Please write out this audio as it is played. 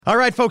All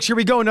right, folks, here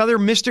we go. Another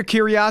Mr.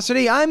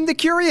 Curiosity. I'm the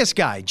curious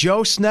guy,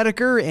 Joe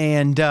Snedeker,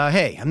 and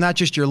hey, I'm not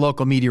just your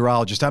local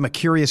meteorologist. I'm a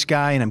curious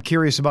guy, and I'm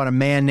curious about a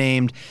man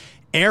named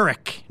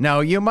Eric.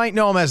 Now, you might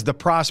know him as the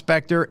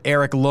Prospector,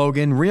 Eric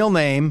Logan. Real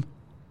name,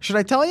 should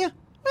I tell you?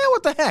 Well,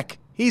 what the heck?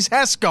 He's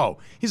Hesco.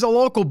 He's a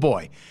local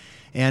boy.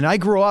 And I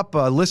grew up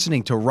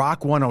listening to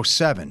Rock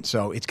 107,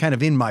 so it's kind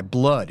of in my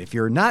blood. If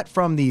you're not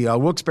from the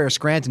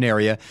Wilkes-Barre-Scranton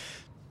area,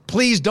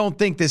 please don't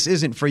think this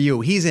isn't for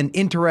you. He's an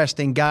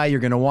interesting guy.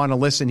 You're going to want to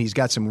listen. He's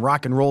got some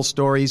rock and roll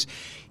stories.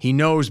 He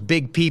knows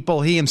big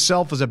people. He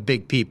himself is a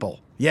big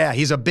people. Yeah,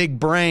 he's a big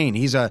brain.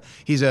 He's a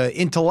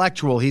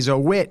intellectual. He's a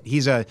wit.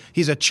 He's a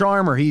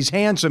charmer. He's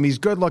handsome. He's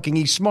good looking.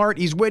 He's smart.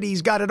 He's witty.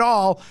 He's got it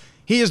all.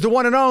 He is the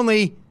one and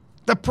only,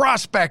 the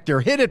Prospector.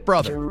 Hit it,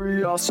 brother.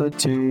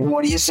 Curiosity.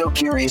 What are you so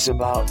curious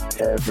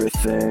about?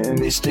 Everything,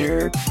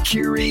 Mr.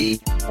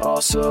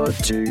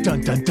 Curiosity.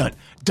 Dun dun dun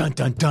dun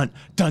dun dun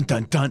dun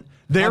dun dun.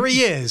 There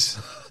he is.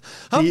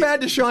 How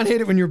bad does Sean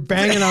hate it when you're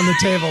banging on the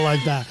table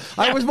like that?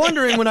 I was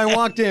wondering when I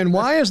walked in,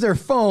 why is there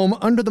foam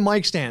under the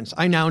mic stands?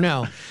 I now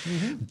know.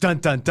 Dun,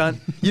 dun,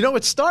 dun. You know,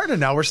 it's started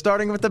now. We're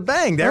starting with the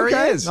bang. There he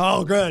is.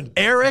 Oh, good.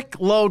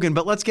 Eric Logan.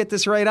 But let's get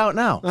this right out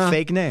now.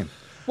 Fake name.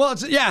 Well,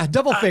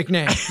 double fake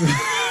name.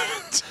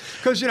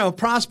 Because,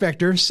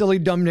 Prospector, silly,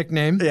 dumb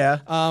nickname.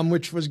 Yeah.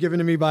 Which was given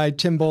to me by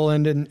Tim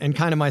Boland and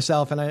kind of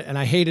myself, and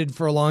I hated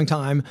for a long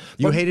time.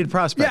 You hated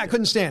Prospector? Yeah, I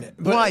couldn't stand it.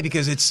 But, why?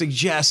 Because it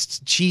suggests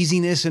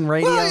cheesiness in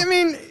radio? Well, I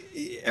mean,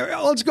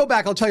 let's go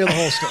back. I'll tell you the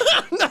whole story.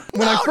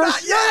 When I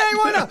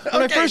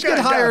first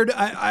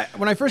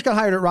got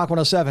hired at Rock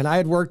 107, I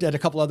had worked at a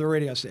couple other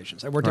radio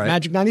stations. I worked at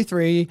Magic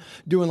 93,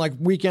 doing like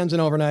weekends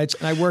and overnights,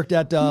 and I worked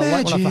at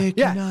Magic 93.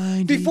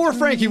 Yeah, before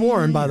Frankie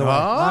Warren, by the way.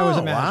 I was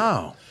at Magic.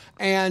 Wow.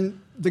 And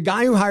the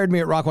guy who hired me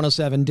at Rock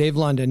 107, Dave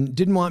London,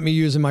 didn't want me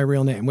using my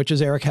real name, which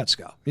is Eric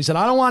Hetzko. He said,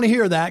 I don't want to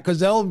hear that because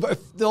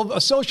they'll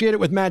associate it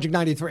with Magic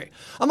 93.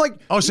 I'm like,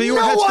 so you were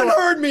no Hetzko one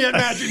heard me at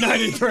Magic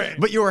 93.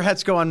 But you were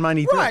Hetzko on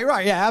 93.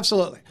 Right, yeah,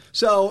 absolutely.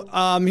 So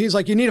he's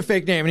like, you need a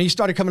fake name. And he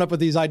started coming up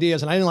with these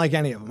ideas, and I didn't like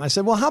any of them. I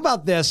said, well, how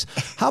about this?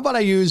 How about I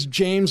use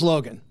James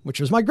Logan,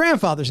 which was my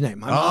grandfather's name,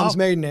 my mom's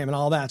maiden name, and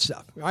all that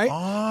stuff,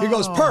 right? He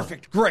goes,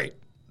 perfect, great,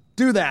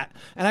 do that.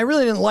 And I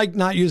really didn't like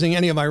not using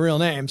any of my real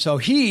name. So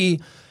he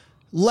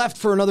left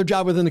for another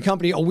job within the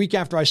company a week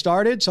after I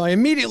started. So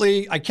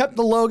I kept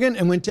the Logan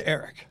and went to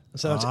Eric.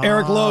 So it's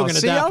Eric Logan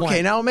at that point.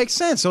 Okay, now it makes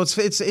sense. So it's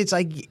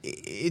like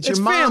it's your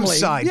mom's family.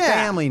 side,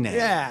 family name.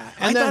 Yeah.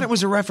 I thought it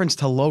was a reference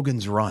to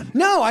Logan's Run.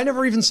 No, I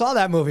never even saw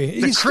that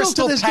movie. The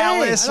Crystal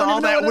Palace,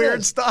 all that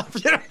weird stuff.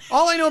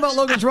 All I know about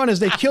Logan's Run is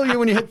they kill you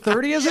when you hit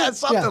 30, is it? Yeah,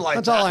 something like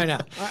that. That's all I know.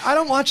 I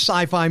don't watch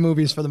sci-fi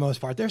movies for the most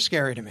part. They're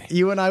scary to me.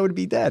 You and I would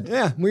be dead.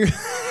 Yeah,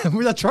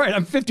 that's right.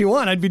 I'm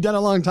 51. I'd be dead a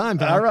long time,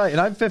 pal. All right,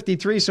 and I'm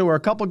 53, so we're a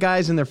couple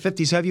guys in their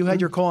 50s. Have you had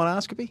your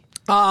colonoscopy?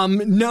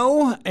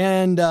 No,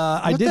 and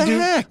I did do.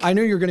 Heck? I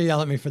knew you were going to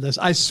yell at me for this.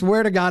 I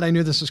swear to God, I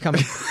knew this was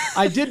coming.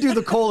 I did do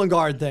the colon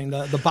guard thing,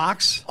 the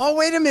box. Oh,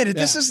 wait a minute!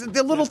 Yeah. This is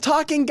the little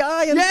talking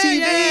guy on TV.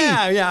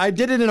 Yeah. I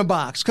did it in a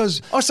box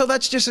because. Oh, so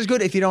that's just as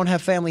good if you don't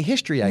have family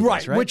history, I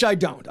guess, right? Which I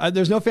don't.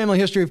 There's no family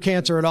history of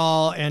cancer at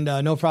all, and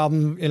no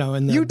problem,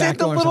 in the. You back did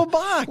the door little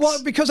box.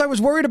 Well, because I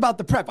was worried about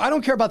the prep. I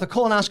don't care about the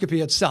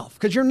colonoscopy itself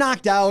because you're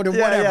knocked out or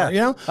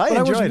whatever, But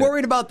I was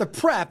worried about the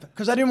prep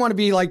because I didn't want to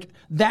be like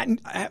that,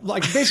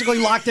 like basically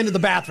locked into the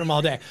bathroom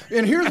all day.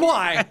 And here's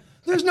why.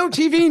 There's no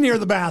TV near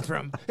the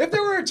bathroom. If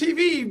there were a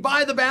TV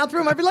by the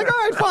bathroom, I'd be like, all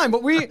right, fine.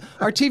 But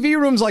our TV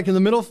room's like in the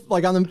middle,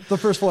 like on the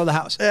first floor of the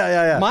house.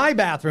 Yeah. My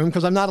bathroom,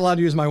 because I'm not allowed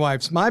to use my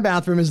wife's, my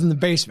bathroom is in the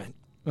basement.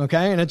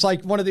 Okay, and it's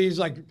like one of these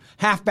like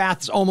half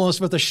baths almost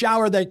with a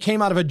shower that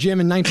came out of a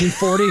gym in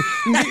 1940. You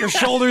can get your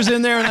shoulders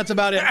in there, and that's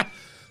about it.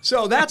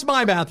 So that's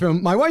my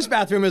bathroom. My wife's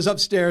bathroom is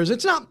upstairs.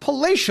 It's not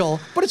palatial,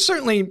 but it's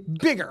certainly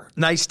bigger.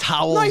 Nice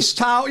towels.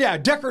 Yeah,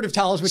 decorative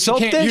towels, which soap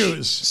you can't dish?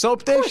 use.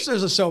 Soap dish? Of course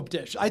there's a soap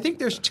dish. I think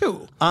there's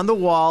two. On the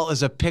wall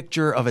is a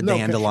picture of a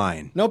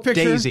dandelion. No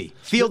picture. Daisy.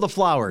 Field of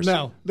flowers.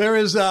 No. There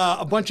is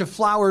a bunch of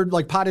flowered,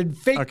 like potted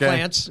fake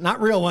plants,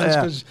 not real ones,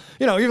 because,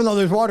 even though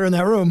there's water in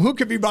that room, who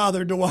could be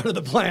bothered to water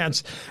the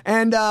plants?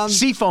 And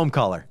seafoam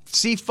color.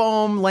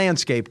 Seafoam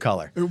landscape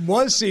color. It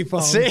was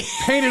seafoam.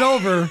 Painted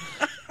over.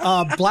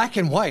 Black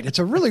and white. It's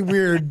a really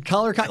weird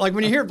color. Like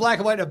when you hear black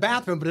and white in a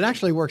bathroom, but it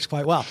actually works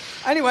quite well.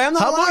 Anyway, I'm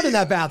not allowed in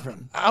that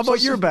bathroom. How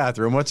about your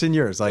bathroom? What's in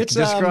yours? Like,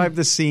 describe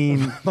the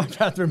scene. My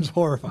bathroom's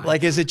horrifying.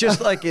 Like, is it just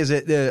like, is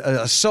it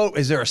a soap?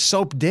 Is there a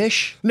soap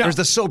dish? No. Or does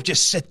the soap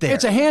just sit there?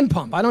 It's a hand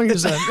pump. I don't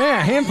use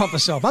hand pump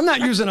of soap. I'm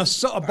not using a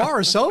bar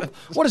of soap.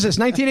 What is this,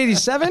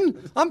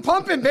 1987? I'm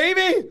pumping,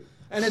 baby.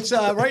 And it's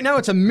right now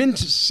it's a mint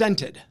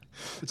scented.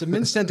 It's a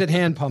mint-scented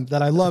hand pump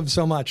that I love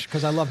so much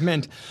because I love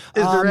mint.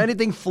 Is there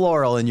anything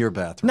floral in your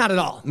bathroom? Not at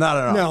all. Not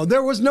at all. No,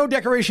 there was no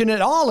decoration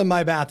at all in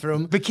my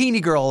bathroom.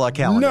 Bikini girl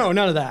calendar? No,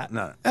 none of that.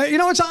 No.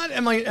 It's odd.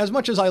 As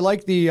much as I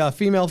like the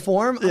female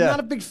form, I'm not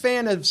a big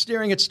fan of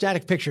staring at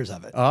static pictures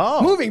of it.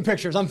 Oh. Moving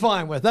pictures, I'm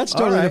fine with. That's a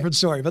totally different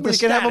story. But you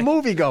can have a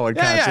movie going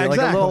constantly, exactly.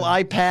 like a little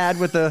iPad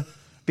with the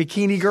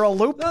Bikini Girl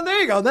Loop. Oh, there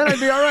you go. Then I'd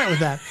be all right with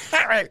that.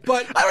 All right.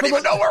 But I don't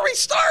even know where we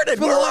started.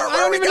 Where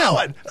are we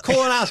going?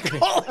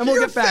 Colonoscopy. And we'll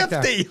get back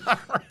 50. There.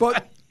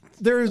 But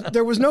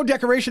there was no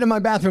decoration in my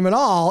bathroom at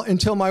all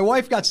until my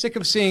wife got sick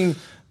of seeing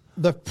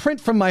the print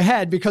from my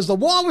head because the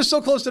wall was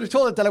so close to the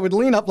toilet that I would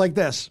lean up like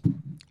this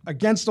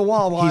against the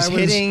wall while He's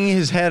hitting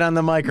his head on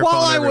the microphone.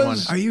 While I everyone.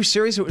 was Are you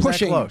serious? It was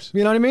pushing, that close.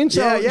 You know what I mean?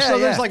 So, so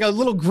there's like a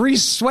little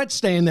grease sweat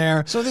stain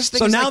there. So this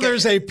thing is now like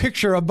there's a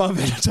picture above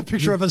it. It's a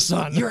picture of a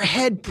sun. Your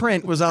head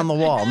print was on the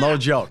wall. No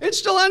joke. It's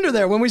still under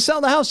there. When we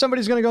sell the house,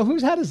 somebody's going to go,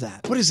 whose head is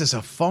that? What is this,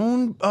 a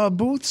phone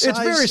booth size? It's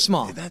very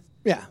small.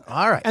 Yeah.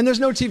 All right. And there's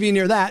no TV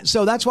near that,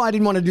 so that's why I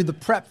didn't want to do the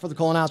prep for the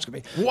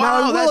colonoscopy. Wow.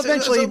 Now, I will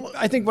eventually,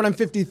 I think when I'm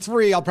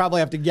 53, I'll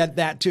probably have to get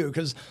that too,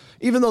 because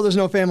even though there's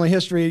no family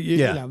history, you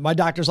know, my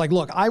doctor's like,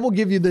 look, I will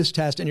give you this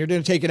test, and you're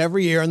going to take it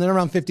every year, and then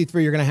around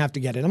 53, you're going to have to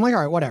get it. I'm like,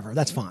 all right, whatever,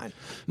 that's fine.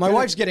 My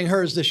wife's getting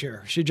hers this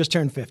year. She just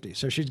turned 50,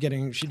 so she just Good,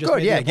 made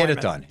the get it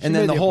appointment. done. She And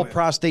then made the whole appointment.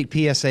 prostate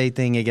PSA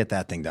thing, you get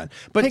that thing done.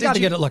 But They got to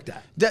you- get it looked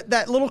at.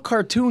 That little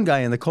cartoon guy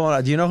in the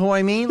corner, do you know who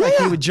I mean? Like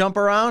he would jump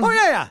around? Oh,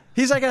 yeah.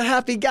 He's like a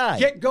happy guy.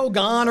 Get, go,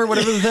 gone, or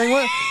whatever the thing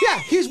was. Yeah,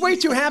 he's way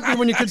too happy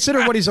when you consider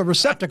what he's a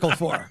receptacle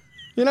for.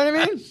 You know what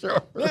I mean?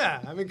 Sure.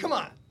 Yeah, I mean, come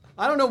on.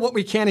 I don't know what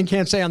we can and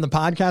can't say on the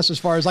podcast as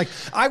far as like,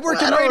 I work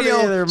in I don't radio,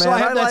 either, so man. I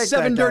have I that like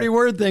seven that guy. dirty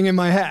word thing in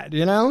my head,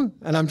 you know?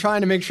 And I'm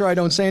trying to make sure I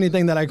don't say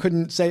anything that I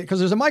couldn't say, because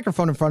there's a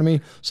microphone in front of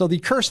me, so the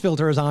curse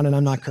filter is on and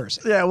I'm not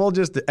cursing. Yeah, we'll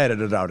just edit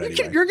it out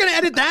anyway. You're going to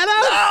edit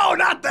that out?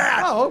 No, not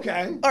that. Oh,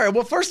 okay. All right,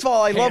 well, first of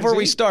all, I love where we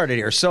Pansy. started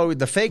here. So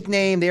the fake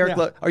name, the Eric,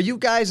 Yeah. are you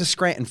guys a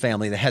Scranton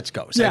family, the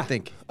Hetzkos, I Yeah.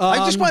 think?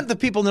 I just want the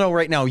people to know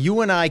right now, you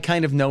and I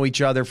kind of know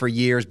each other for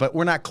years, but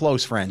we're not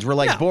close friends. We're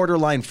like No.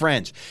 borderline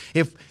friends.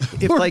 If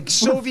like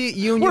Soviet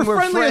Union we're were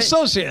friendly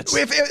associates.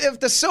 If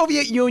the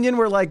Soviet Union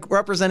were like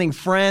representing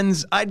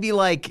friends, I'd be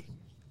like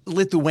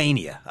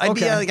Lithuania. I'd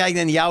be Okay. like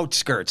in the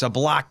outskirts, a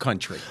block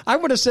country. I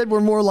would have said we're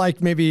more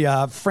like maybe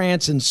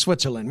France and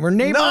Switzerland. We're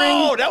neighboring.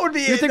 No, that would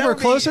be- You think that we're would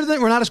be- closer to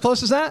that? We're not as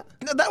close as that?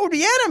 No, that would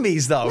be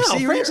enemies, though. No,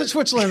 See, France and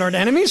Switzerland aren't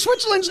enemies.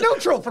 Switzerland's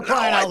neutral for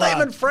crying I out thought you loud.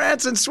 meant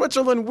France and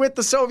Switzerland with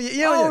the Soviet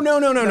Union. Oh,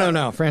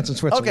 no. France and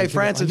Switzerland. Okay,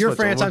 France and You're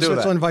Switzerland. France, I'm We'll do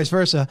that. Switzerland, vice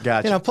versa.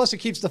 Gotcha. You know, plus it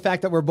keeps the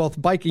fact that we're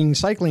both biking,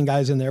 cycling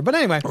guys in there. But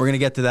anyway. We're going to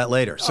get to that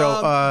later. So,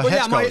 But yeah,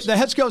 Hetzkos. the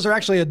Hetzkos are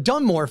actually a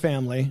Dunmore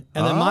family.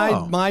 And then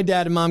my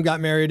dad and mom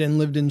got married and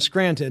lived in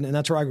Scranton, and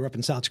that's where I grew up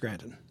in South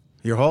Scranton.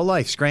 Your whole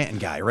life, Scranton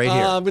guy, right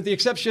here. With the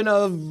exception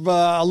of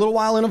a little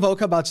while in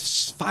Avoca, about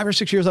 5 or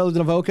 6 years I lived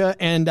in Avoca,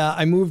 and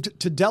I moved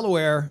to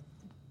Delaware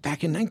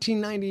back in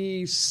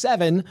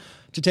 1997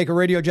 to take a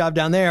radio job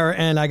down there,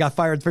 and I got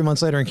fired 3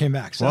 months later and came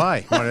back. So.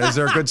 Why? Is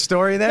there a good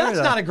story there? That's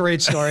not a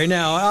great story,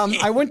 no.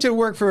 I went to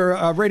work for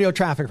a radio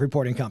traffic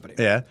reporting company.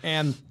 Yeah.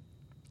 And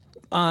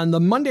on the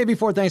Monday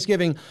before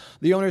Thanksgiving,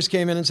 the owners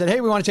came in and said, hey,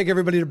 we want to take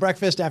everybody to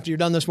breakfast after you're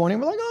done this morning.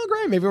 We're like, oh,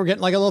 great. Maybe we're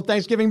getting like a little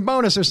Thanksgiving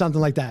bonus or something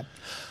like that.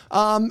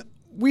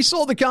 We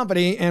sold the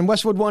company, and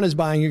Westwood One is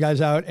buying you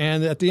guys out.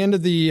 And at the end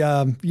of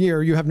the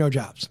year, you have no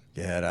jobs.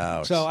 Get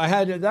out. So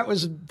that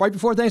was right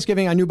before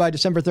Thanksgiving. I knew by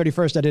December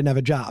 31st I didn't have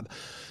a job.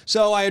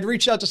 So I had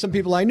reached out to some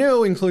people I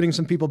knew, including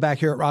some people back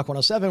here at Rock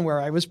 107,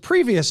 where I was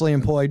previously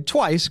employed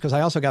twice, because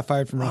I also got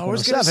fired from Rock I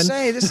was 107.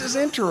 going to say, this is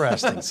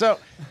interesting. So,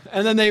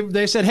 And then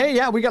they said, hey,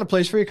 yeah, we got a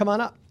place for you. Come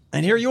on up.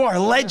 and here you are, a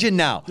legend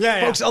now.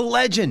 Yeah. Folks, a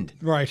legend.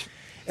 Right.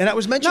 And I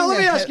was mentioning Now, let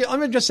me that- ask you, let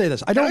me just say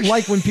this. I don't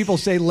like when people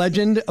say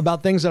legend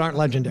about things that aren't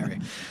legendary.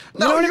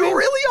 No, know what I you mean?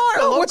 really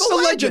are. a No, what's the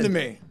local legend to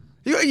me?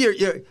 You're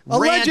A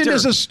legend ranter.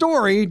 is a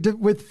story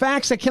with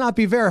facts that cannot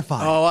be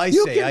verified. Oh, I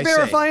You see, can I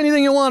verify see.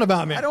 anything you want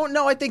about me. I don't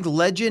know. I think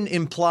legend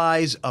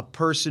implies a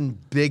person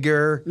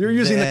bigger. You're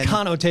using than, the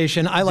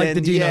connotation. I like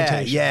the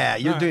denotation. Yeah,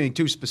 you're All right. doing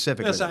too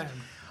specific. Yes, with I it.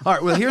 am. All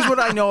right. Well, here's what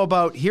I know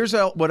about. Here's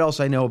what else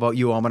I know about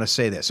you. I'm going to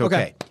say this.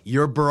 Okay.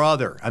 Your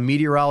brother, a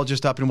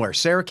meteorologist up in where?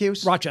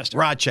 Syracuse? Rochester.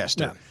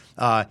 Rochester.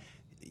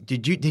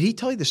 Did he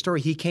tell you the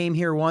story? He came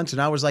here once,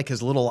 and I was like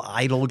his little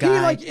idol He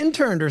guy. like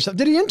interned or something.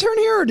 Did he intern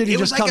here or did he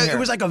just come here? It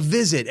was like a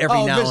visit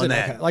every now and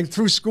then. Okay. Like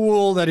through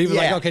school that he was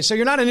like, Yeah. okay, so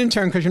you're not an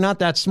intern because you're not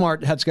that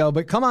smart, Hetzko,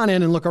 but come on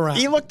in and look around.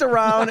 He looked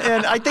around,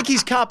 and I think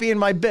he's copying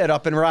my bit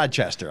up in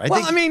Rochester.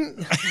 I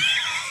mean,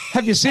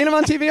 have you seen him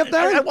on TV up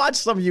there? I watched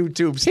some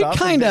YouTube He stuff.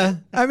 kind of.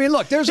 I mean,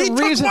 look, there's He a took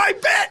reason. my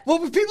bet! Well,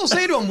 when people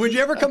say to him, "Would you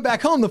ever come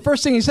back home?" The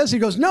first thing he says, he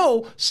goes,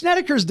 "No,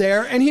 Snedeker's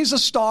there, and he's a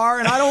star,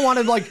 and I don't want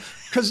to like."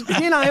 Because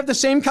he and I have the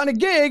same kind of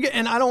gig,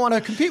 and I don't want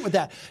to compete with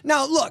that.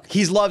 Now, look.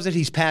 He loves it.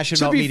 He's passionate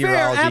To about be fair,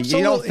 meteorology. absolutely.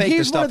 You don't fake the He's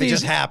one stuff. of these, It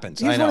just happens.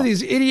 He's I know. one of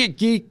these idiot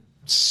geek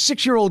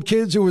 6-year-old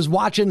kids who was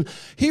watching.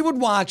 He would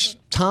watch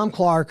Tom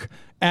Clark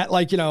at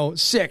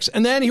 6,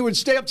 and then he would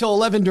stay up till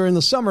 11 during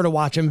the summer to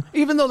watch him,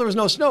 even though there was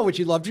no snow, which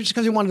he loved, just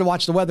because he wanted to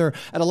watch the weather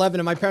at 11.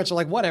 And my parents are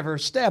like, "Whatever,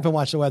 stay up and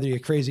watch the weather, you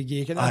crazy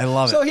geek." And I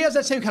love it. So he has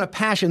that same kind of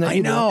passion that I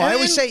you do. know. I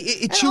always And- say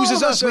it and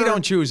chooses all of us. We are-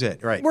 don't choose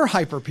it. Right. We're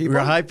hyper people. We're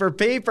hyper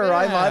people. Yeah.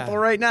 I'm hyper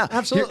right now.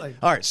 Absolutely.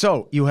 All right.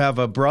 So you have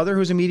a brother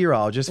who's a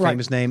meteorologist, Right.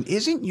 famous name.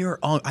 Isn't your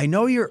I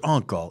know your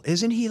uncle?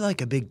 Isn't he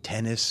like a big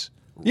tennis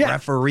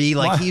referee,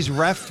 like he's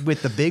refed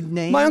with the big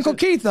names. My Uncle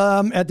Keith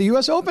at the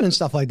U.S. Open and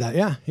stuff like that,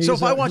 yeah. So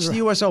if I watch the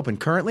U.S. Open,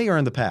 currently or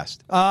in the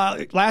past?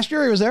 Last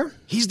year he was there.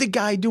 He's the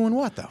guy doing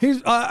what, though?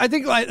 He's, I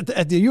think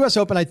at the U.S.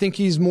 Open, I think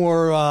he's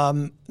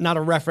more not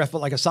a ref, but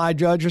like a side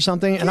judge or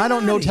something. And I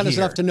don't know tennis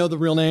enough to know the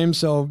real name,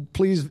 so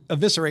please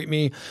eviscerate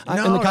me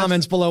in the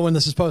comments below when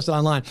this is posted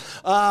online.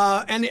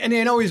 And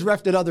I know he's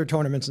refed at other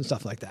tournaments and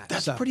stuff like that.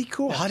 That's pretty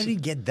cool. How did he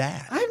get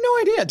that? I have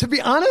no idea. To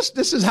be honest,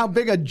 this is how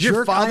big a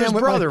jerk I am. Your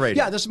father's brother, right?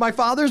 Yeah, this is my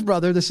father's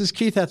brother. This is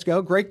Keith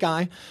Hetzko, great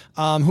guy,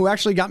 who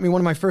actually got me one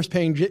of my first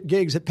paying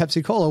gigs at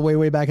Pepsi Cola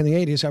way back in the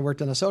 80s. I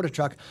worked on a soda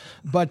truck.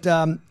 But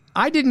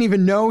I didn't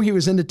even know he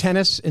was into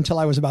tennis until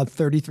I was about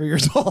 33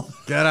 years old.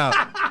 Get out.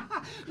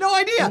 No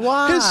idea.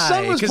 Why? His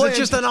son was Because it's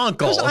just an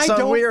uncle. It's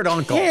a weird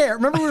uncle.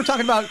 Remember we were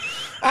talking about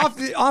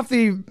it's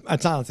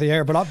not off the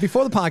air, but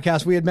before the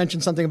podcast, we had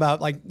mentioned something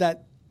about like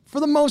that. For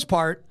the most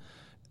part,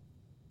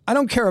 I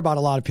don't care about a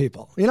lot of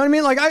people. You know what I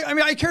mean? Like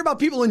I care about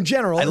people in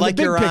general. I like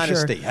your picture.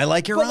 honesty. I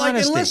like your honesty.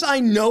 Like, unless I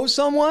know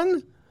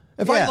someone,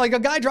 if I like a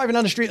guy driving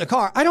down the street in a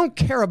car, I don't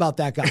care about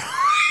that guy.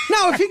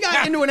 Now, if he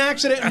got into an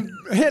accident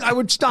and hit, I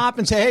would stop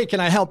and say, hey,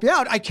 can I help you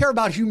out? I care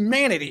about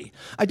humanity.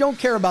 I don't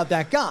care about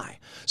that guy.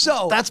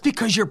 So that's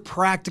because you're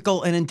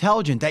practical and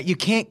intelligent, that you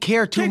can't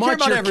care too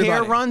much. Your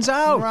care runs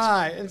out.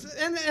 Right.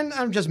 And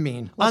I'm just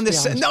mean. No,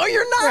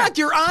 you're not. Right.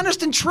 You're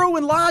honest and true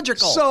and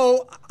logical.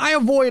 So I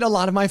avoid a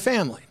lot of my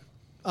family.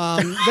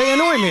 They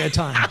annoy me at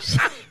times.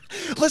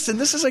 Listen,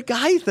 this is a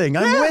guy thing.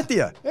 I'm with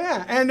you.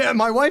 Yeah, and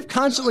my wife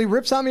constantly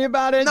rips on me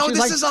about it. No, She's this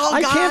like, is all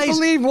guys. I can't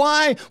believe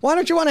why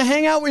don't you want to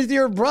hang out with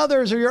your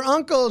brothers or your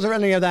uncles or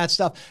any of that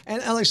stuff?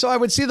 And like, so I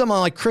would see them on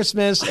like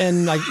Christmas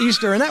and like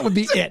Easter, and that would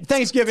be it.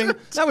 Thanksgiving,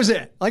 that was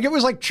it. Like it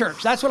was like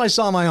church. That's what I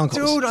saw my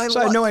uncles. Dude, I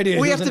had no idea.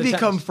 We have to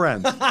become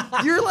friends.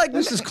 You're like,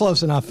 this is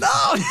close enough. No.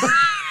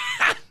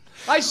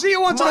 I see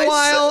you once in a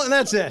while, and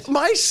that's it.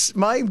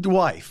 My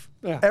wife.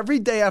 Yeah. Every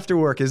day after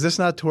work, is this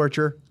not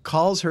torture?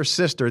 Calls her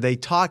sister. They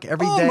talk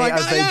every day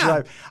as they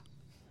drive.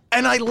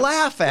 And I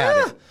laugh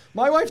at it.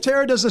 My wife,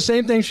 Tara, does the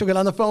same thing. She'll get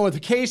on the phone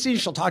with Casey.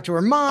 She'll talk to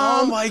her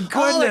mom. Oh, my goodness.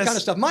 All that kind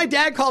of stuff. My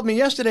dad called me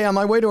yesterday on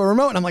my way to a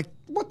remote, and I'm like,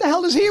 what the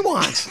hell does he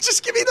want?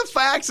 Just give me the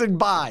facts and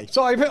bye.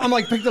 So I'm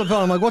like, picked up the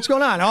phone. I'm like, what's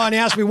going on? Oh, and he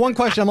asked me one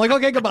question. I'm like,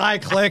 okay, goodbye,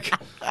 click.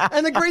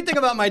 And the great thing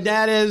about my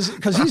dad is,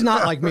 because he's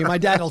not like me, my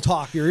dad will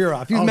talk your ear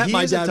off. You've met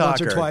my dad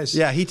once or twice.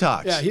 Yeah, he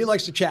talks. Yeah, he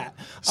likes to chat.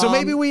 So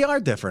maybe we are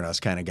different, us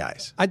kind of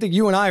guys. I think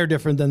you and I are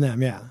different than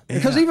them, yeah.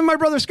 Because even my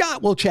brother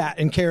Scott will chat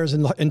and cares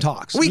and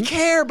talks. We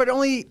care, but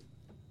only...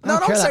 No,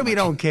 don't say we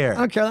don't care. I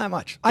don't care that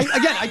much.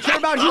 I care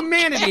about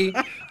humanity.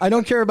 I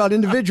don't care about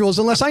individuals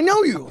unless I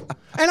know you.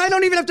 And I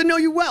don't even have to know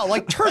you well,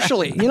 like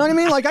tertially. You know what I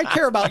mean? Like, I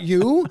care about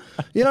you.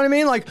 You know what I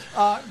mean? Like,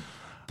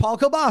 Paul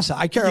Kilbasa.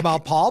 I care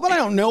about Paul, but I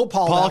don't know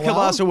Paul Paul that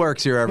well. Kilbasa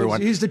works here,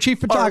 everyone. He's the chief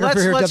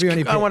photographer here at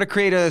WNEP. I want to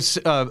create a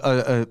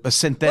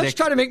synthetic... Let's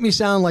try to make me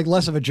sound like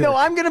less of a jerk. No,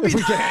 I'm going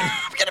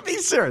to be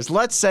serious.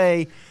 Let's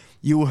say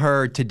you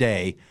heard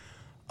today...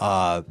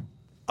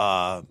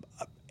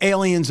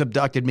 aliens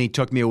abducted me,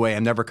 took me away.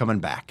 I'm never coming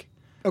back.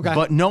 Okay.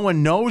 But no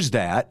one knows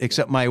that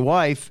except my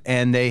wife,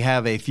 and they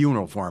have a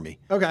funeral for me.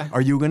 Okay. Are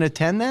you going to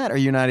attend that, or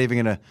you're not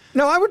even going to?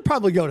 No, I would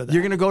probably go to that.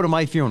 You're going to go to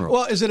my funeral.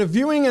 Well, is it a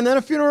viewing and then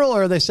a funeral,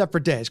 or are they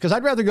separate days? Because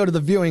I'd rather go to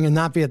the viewing and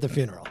not be at the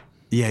funeral.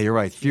 Yeah, you're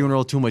right.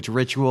 Funeral, too much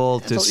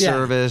ritual,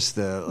 service.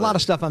 A lot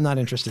of stuff I'm not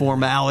interested in.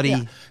 Formality.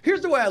 Yeah.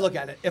 Here's the way I look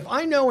at it. If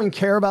I know and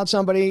care about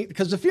somebody,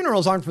 because the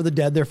funerals aren't for the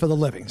dead, they're for the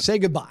living. Say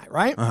goodbye,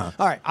 right? All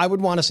right, I would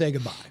want to say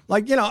goodbye.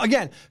 Like,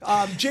 again,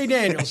 Jay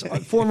Daniels,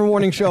 former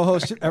morning show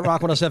host at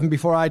Rock 107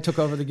 before I took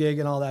over the gig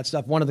and all that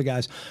stuff, one of the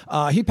guys,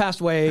 he passed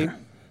away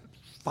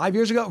 5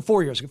 years ago,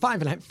 4 years ago,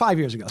 5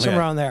 years ago, somewhere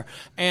around there.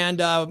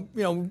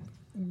 And,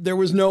 there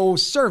was no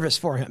service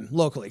for him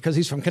locally because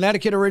he's from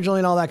Connecticut originally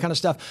and all that kind of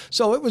stuff.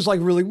 So it was like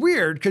really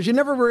weird because you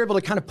never were able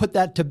to kind of put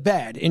that to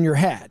bed in your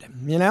head,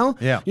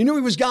 Yeah. You knew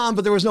he was gone,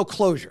 but there was no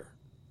closure.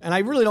 And I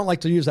really don't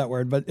like to use that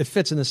word, but it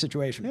fits in this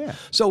situation. Yeah.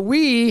 So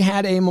we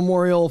had a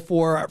memorial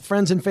for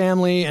friends and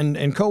family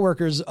and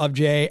coworkers of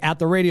Jay at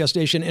the radio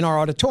station in our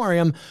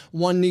auditorium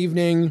one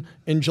evening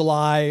in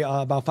July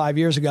about 5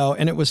 years ago,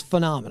 and it was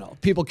phenomenal.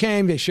 People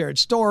came, they shared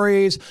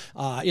stories,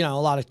 a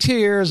lot of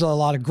tears, a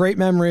lot of great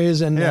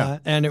memories, and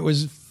it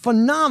was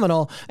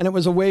phenomenal, and it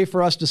was a way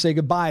for us to say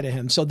goodbye to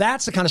him. So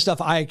that's the kind of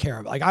stuff I care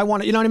about. Like, I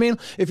want to, you know what I mean?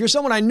 If you're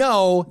someone I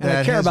know and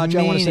I care about you,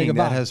 I want to say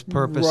goodbye. That has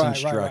purpose and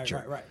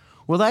structure. Right.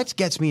 Well, that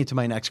gets me into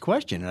my next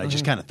question, and I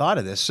just kind of thought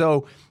of this.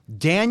 So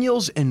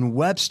Daniels and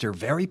Webster,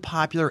 very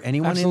popular.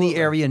 Anyone in the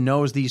area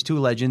knows these two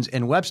legends.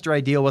 And Webster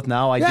I deal with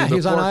now. I do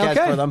the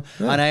forecast for them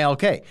on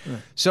ILK. Yeah.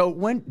 So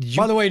when...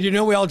 By the way, do you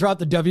know we all drop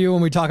the W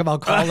when we talk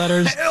about call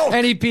letters?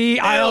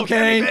 NEP,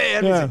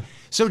 ILK.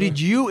 So did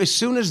you, as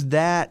soon as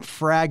that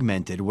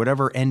fragmented,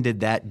 whatever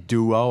ended that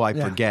duo, I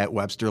forget,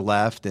 Webster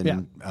left and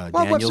Daniels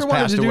Webster passed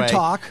wanted to away. do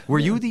talk. Were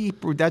you the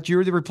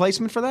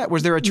replacement for that?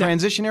 Was there a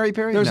transitionary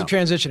period? There was a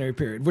transitionary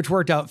period, which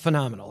worked out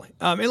phenomenally.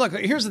 Look,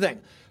 here's the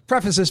thing.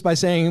 Preface this by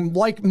saying,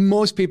 like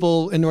most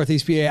people in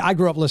Northeast PA, I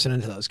grew up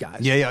listening to those guys.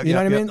 Yeah. You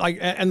know what I mean? Like,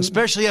 and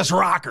especially us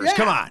rockers.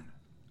 Come on.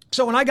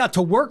 So when I got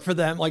to work for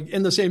them, like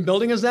in the same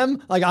building as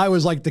them, like I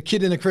was like the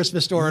kid in the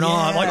Christmas store and all.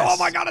 I'm like, oh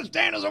my God, it's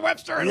Dan as a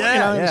Webster. And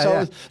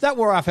that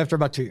wore off after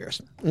about 2 years,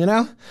 you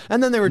know?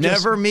 And then they were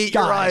just never meet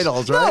guys. your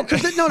idols, right?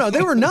 No,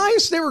 they were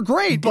nice. They were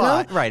great.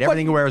 But, you know?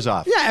 everything wears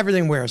off. Yeah,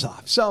 everything wears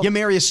off. So you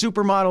marry a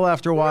supermodel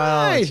after a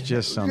while. Right. It's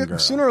just some girl.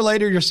 Sooner or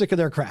later, you're sick of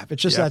their crap.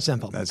 It's just that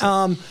simple. That's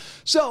it.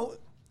 So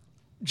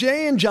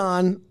Jay and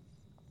John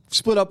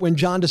split up when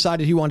John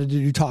decided he wanted to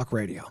do talk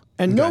radio.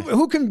 And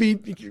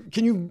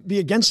can you be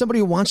against somebody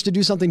who wants to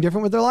do something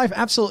different with their life?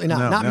 Absolutely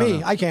not. Not me.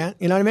 No. I can't.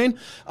 You know what I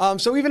mean?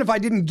 So even if I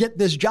didn't get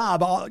this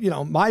job,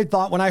 my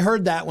thought when I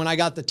heard that, when I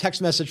got the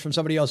text message from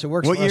somebody else who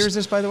works for us. What year is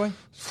this, by the way?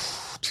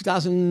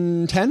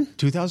 2010.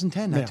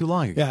 2010, not too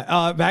long ago.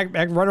 Yeah, back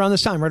right around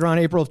this time, right around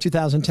April of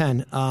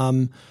 2010.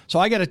 So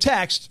I get a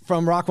text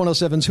from Rock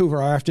 107's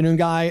Hoover, our afternoon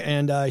guy,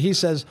 and he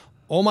says,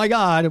 "Oh my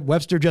God,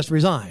 Webster just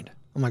resigned."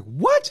 I'm like,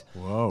 what?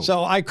 Whoa.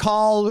 So I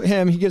call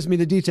him, he gives me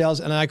the details,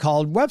 and I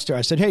called Webster.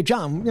 I said, hey,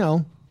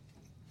 John,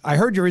 I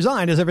heard you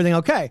resigned. Is everything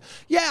okay?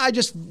 Yeah, I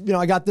just,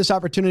 I got this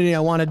opportunity.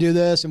 I want to do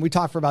this. And we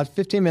talked for about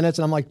 15 minutes,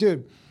 and I'm like,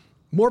 dude,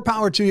 more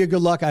power to you.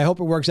 Good luck. I hope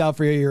it works out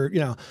for you.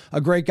 You're,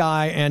 a great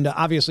guy and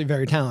obviously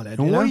very talented.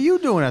 And what are you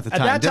doing at the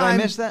time? Did I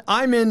miss that?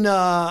 I'm in,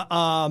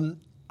 I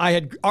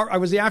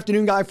was the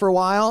afternoon guy for a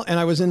while, and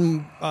I was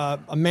in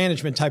a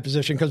management type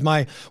position because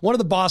one of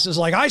the bosses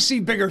like, I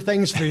see bigger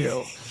things for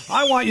you.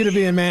 I want you to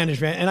be in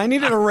management, and I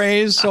needed a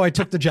raise, so I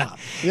took the job.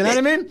 You know what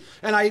I mean?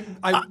 And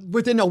I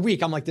within a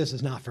week, I'm like, this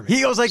is not for me.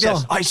 He goes like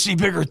this: I see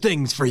bigger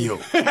things for you.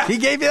 He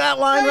gave you that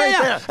line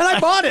there, and I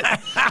bought it.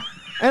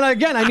 And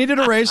again, I needed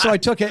a raise, so I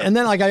took it. And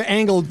then I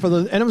angled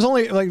and it was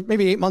only like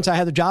maybe 8 months I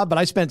had the job, but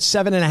I spent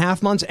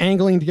 7.5 months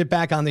angling to get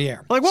back on the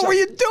air. Like, what were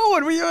you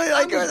doing? Were you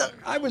like?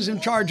 I was in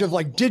charge of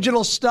like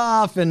digital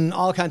stuff and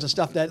all kinds of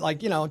stuff that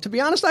to be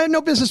honest, I had no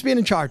business being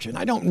in charge of.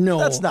 I don't know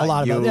a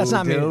lot about it. That's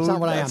not me. It's not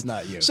what I am. That's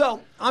not you. So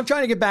I'm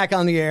trying to get back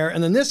on the air,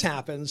 and then this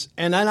happens.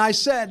 And then I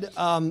said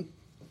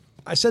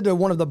to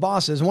one of the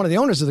bosses, one of the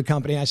owners of the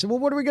company, I said, well,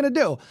 what are we going to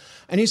do?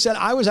 And he said,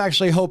 I was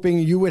actually hoping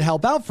you would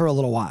help out for a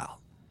little while.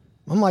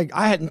 I'm like,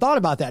 I hadn't thought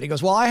about that. He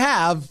goes, well, I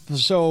have.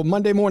 So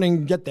Monday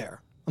morning, get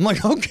there. I'm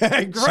like,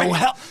 okay, great.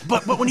 So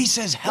but when he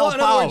says help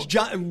out.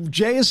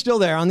 Jay is still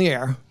there on the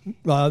air.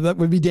 That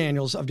would be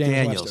Daniels of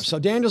Daniels. Webster. So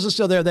Daniels is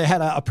still there. They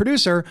had a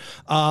producer,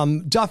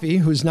 Duffy,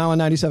 who's now on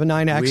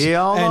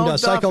 97.9X. And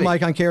Psycho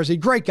Mike on KRZ.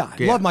 Great guy.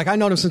 Yeah. Love Mike. I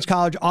known him since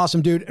college.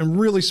 Awesome dude. And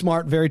really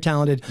smart, very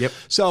talented. Yep.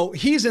 So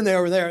he's in there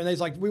over there. And he's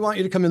like, we want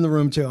you to come in the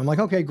room too. I'm like,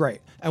 okay, great.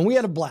 And we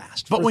had a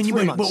blast. But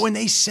when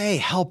they say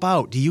help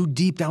out, do you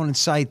deep down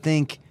inside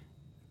think,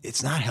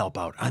 it's not help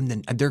out.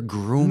 They're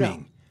grooming.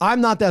 No,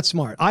 I'm not that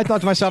smart. I thought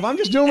to myself, I'm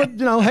just doing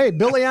what, hey,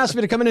 Billy asked me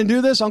to come in and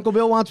do this. Uncle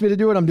Bill wants me to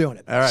do it. I'm doing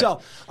it. All right. So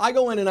I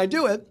go in and I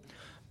do it,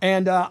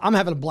 and I'm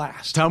having a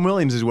blast. Tom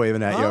Williams is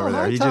waving at you over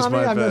there. Hi, Tommy,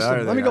 I missed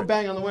him. Let me go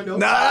bang on the window.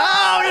 No!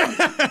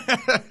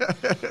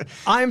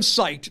 I'm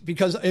psyched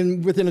because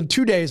within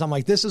 2 days, I'm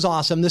like, this is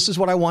awesome. This is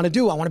what I want to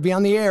do. I want to be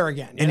on the air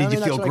again. And did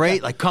you feel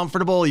great, like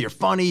comfortable? You're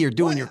funny. You're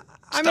doing your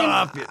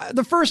stuff.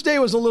 The first day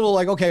was a little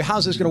like, okay,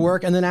 how's this going to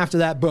work? And then after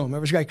that, boom, it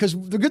was great. Because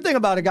the good thing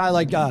about a guy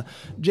like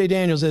Jay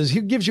Daniels is he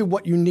gives you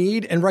what you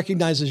need and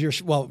recognizes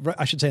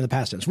I should say in the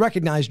past tense,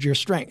 recognized your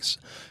strengths.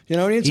 You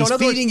know what I mean? He's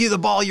feeding you the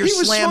ball, you're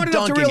slam dunking.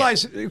 He was smart enough to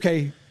realize,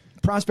 okay,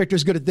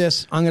 Prospector's good at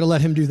this. I'm going to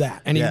let him do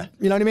that. And you know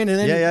what I mean? And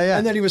then,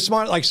 and then he was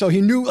smart. Like, so he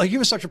knew, like he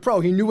was such a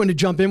pro. He knew when to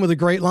jump in with a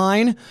great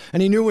line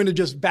and he knew when to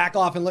just back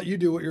off and let you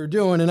do what you were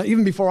doing. And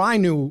even before I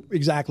knew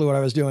exactly what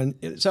I was doing.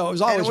 So it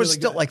was always, and it was really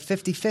still good. Like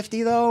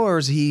 50-50 though? Or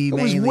is he it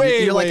mainly, was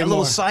way, you're like way a little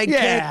more. sidekick?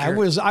 Yeah,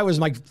 I was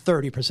like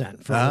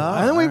 30% for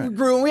and then we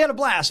grew and we had a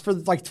blast for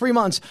like 3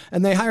 months.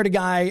 And they hired a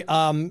guy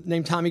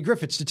named Tommy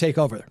Griffiths to take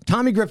over.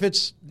 Tommy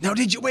Griffiths. Now,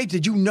 did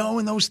you know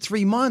in those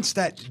 3 months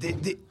that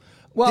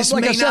this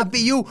like may I said, not be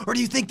you, or do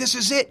you think this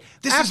is it?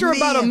 After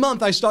about a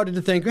month, I started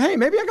to think, hey,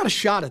 maybe I got a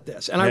shot at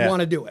this, and I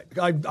want to do it.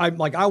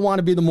 I want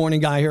to be the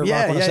morning guy here at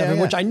Rock 107,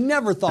 which I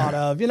never thought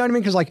of. You know what I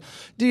mean? Because like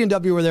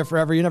D&W were there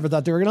forever. You never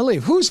thought they were going to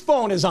leave. Whose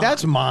phone is on?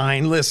 That's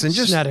mine. Listen,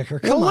 just Snedeker.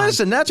 Come on.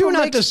 Listen, that's do what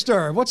not makes,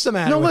 disturb. What's the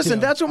matter? No, with listen,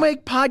 you? that's what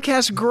makes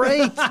podcasts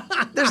great.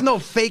 There's no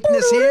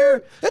fakeness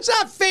here. It's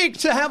not fake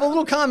to have a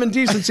little common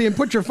decency and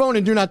put your phone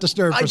in do not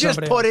disturb. I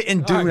just put it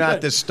in do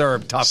not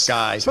disturb. Tough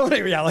guy. So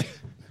anyway,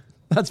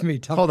 that's me.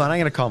 Tough Hold on, I'm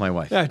going to call my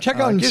wife. Yeah, check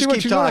out and see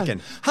what you're talking.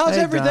 Doing. How's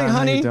everything, Don,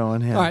 honey? How you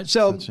doing? Yeah. All right,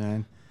 so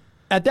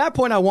at that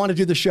point, I want to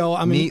do the show.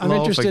 I'm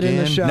interested in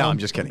the show. No, I'm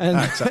just kidding.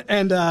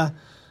 And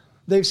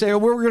they say,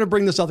 we're going to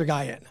bring this other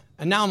guy in.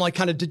 And now I'm like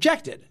kind of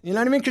dejected. You know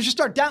what I mean? Because you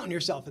start doubting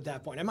yourself at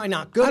that point. Am I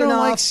not good enough? I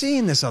don't like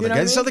seeing this other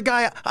guy. This other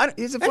guy,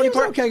 he's a funny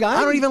part. Okay guy.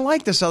 I don't even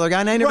like this other guy,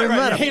 and I never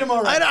met him. I hate him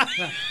already.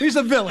 He's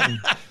a villain.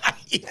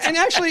 And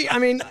actually, I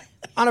mean,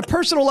 on a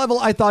personal level,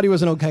 I thought he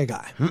was an okay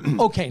guy.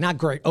 Okay, not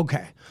great.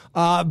 Okay.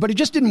 But he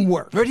just didn't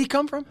work. Where did he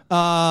come from?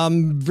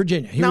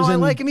 Virginia. I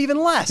like him even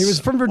less. He was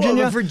from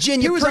Virginia. Well,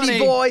 Virginia, pretty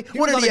boy.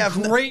 What did he have?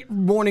 A great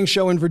morning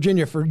show in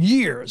Virginia for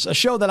years. A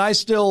show that I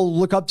still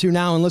look up to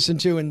now and listen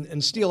to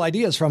and steal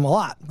ideas from a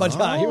lot. But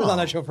he was on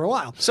that show for a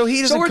while. So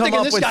he doesn't come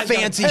up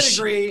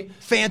with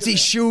fancy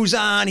shoes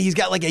on. He's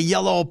got like a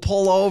yellow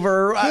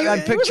pullover. I'm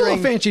picturing. He was a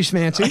little fancy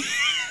schmancy.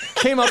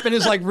 Came up in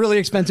his like really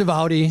expensive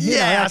Audi.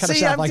 Yeah, that kind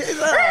of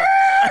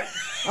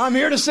stuff. I'm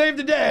here to save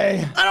the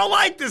day. I don't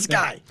like this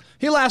guy.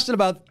 He lasted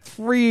about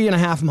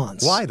 3.5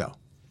 months. Why though?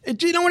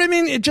 Do you know what I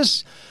mean?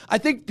 I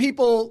think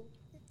people,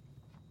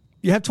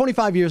 you have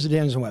 25 years of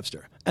Daniels and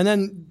Webster, and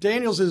then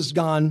Daniels is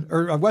gone,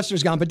 or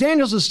Webster's gone, but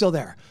Daniels is still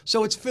there.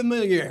 So it's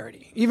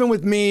familiarity. Even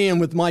with me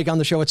and with Mike on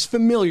the show, it's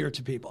familiar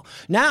to people.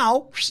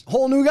 Now,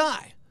 whole new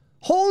guy.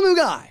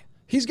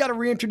 He's got to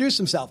reintroduce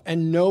himself,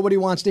 and nobody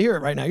wants to hear it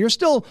right now. You're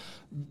still,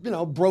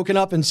 broken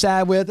up and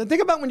sad with. And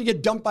think about when you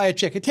get dumped by a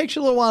chick. It takes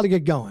you a little while to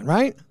get going,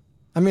 right?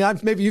 I mean,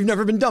 maybe you've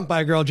never been dumped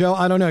by a girl, Joe.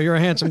 I don't know. You're a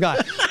handsome guy.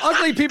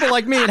 Ugly people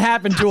like me, it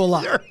happened to a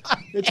lot.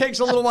 It takes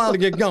a little while to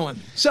get going.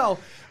 So,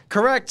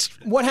 correct.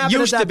 What happened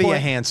Used at that to be point?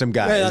 A handsome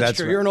guy. Yeah, that's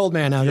true. Right. You're an old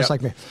man now, just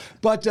like me.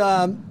 But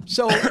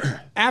so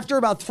after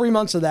about 3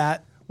 months of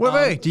that.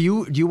 Wait. Do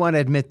you want to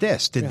admit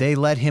this? Did they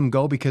let him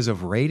go because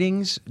of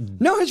ratings?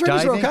 No, his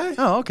ratings were okay.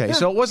 Oh, okay. Yeah.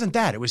 So it wasn't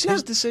that. It was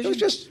his decision?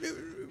 It was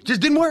just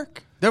didn't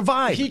work. Their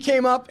vibe. He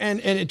came up and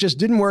it just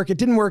didn't work. It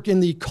didn't work in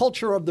the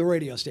culture of the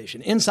radio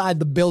station. Inside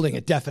the building,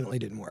 it definitely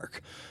didn't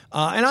work.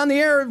 And on the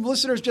air,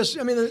 listeners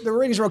the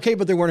ratings were okay,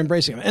 but they weren't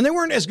embracing them. And they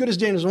weren't as good as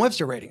Daniels and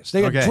Webster ratings.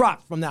 They had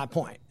dropped from that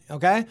point.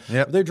 Okay?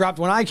 Yep. They dropped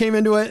when I came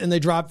into it, and they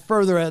dropped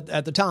further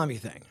at the Tommy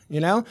thing,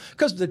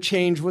 because the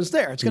change was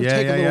there. It's going to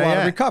take a little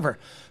while to recover.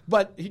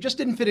 But he just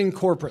didn't fit in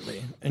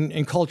corporately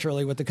and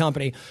culturally with the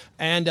company.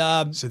 And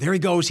so there he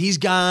goes. He's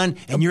gone.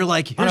 And you're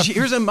like,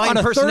 here's my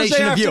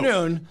impersonation of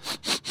you.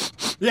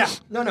 Yeah.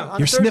 No.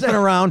 You're sniffing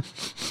around.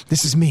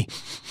 This is me.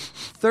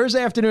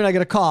 Thursday afternoon, I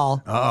get a call.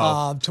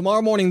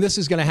 Tomorrow morning, this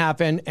is going to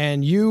happen.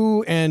 And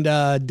you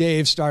and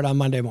Dave start on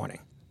Monday morning.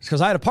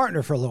 Because I had a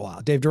partner for a little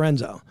while, Dave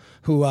Dorenzo,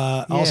 who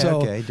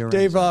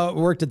Dave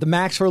worked at the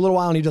Max for a little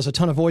while, and he does a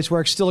ton of voice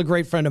work. Still a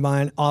great friend of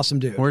mine. Awesome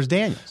dude. Where's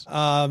Daniels?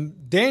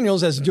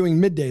 Daniels is doing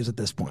middays at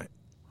this point.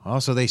 Oh,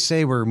 so they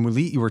say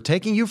we're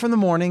taking you from the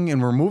morning,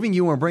 and we're moving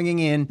you, and we're bringing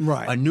in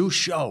a new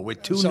show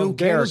with two new characters.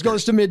 Daniels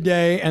goes to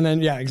midday, and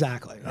then,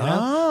 exactly.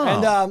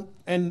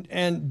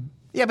 And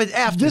yeah, but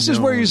after this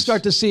is where you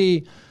start to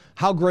see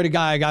how great a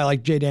guy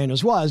like Jay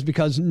Daniels was,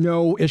 because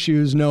no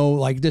issues,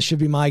 this should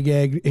be my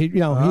gig. He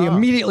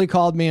immediately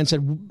called me and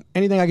said,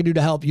 anything I can do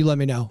to help, you let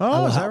me know.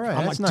 Oh, is that right?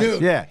 I'm That's like, nice.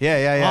 Dude,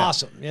 yeah.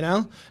 Awesome,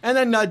 And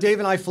then Dave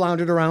and I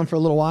floundered around for a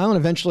little while and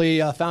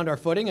eventually found our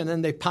footing. And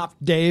then they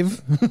popped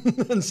Dave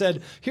and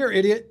said, here,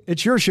 idiot,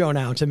 it's your show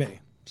now to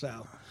me.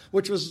 So,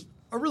 which was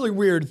a really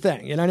weird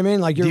thing. You know what I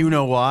mean? Do you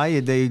know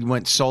why they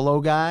went solo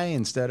guy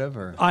instead of?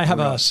 Or I have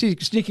a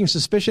sneaking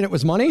suspicion it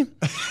was money.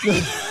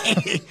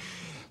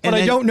 But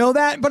I don't know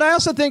that. But I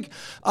also think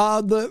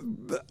because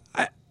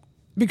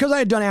I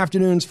had done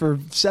afternoons for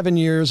 7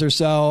 years or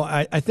so,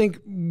 I think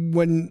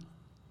when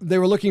they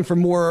were looking for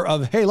more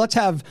of, hey, let's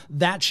have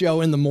that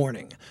show in the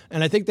morning.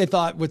 And I think they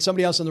thought with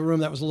somebody else in the room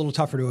that was a little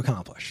tougher to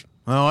accomplish.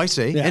 Oh, I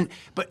see. Yeah.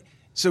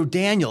 So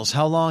Daniels,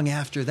 how long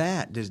after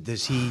that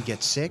does he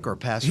get sick or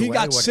pass away? He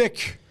got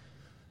sick.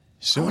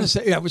 Soon? I want to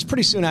say, it was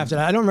pretty soon after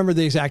that. I don't remember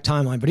the exact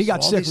timeline, but he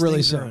got sick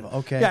really soon.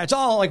 Okay. Yeah, it's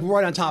all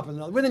right on top of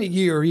it. Within a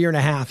year and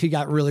a half, he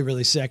got really,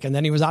 really sick. And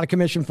then he was out of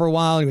commission for a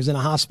while. He was in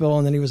a hospital,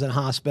 and then he was in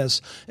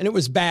hospice. And it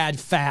was bad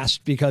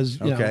fast because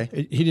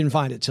he didn't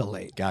find it till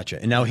late. Gotcha.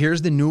 And now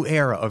here's the new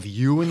era of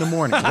you in the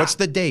morning. What's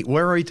the date?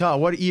 Where are we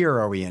talking? What year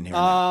are we in here?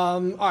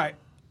 All right.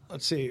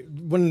 Let's see.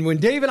 When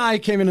Dave and I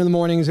came into the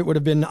mornings, it would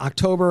have been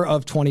October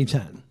of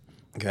 2010.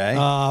 Okay.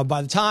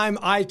 By the time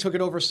I took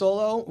it over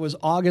solo, it was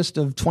August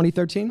of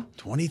 2013.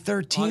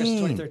 2013. August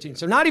 2013.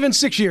 So not even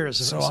 6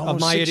 years of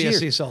my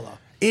idiocy solo.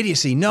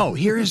 Idiocy. No,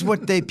 here's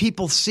what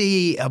people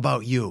see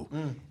about you.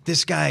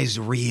 This guy's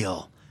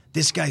real.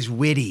 This guy's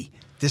witty.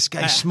 This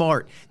guy's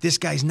smart. This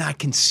guy's not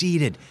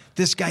conceited.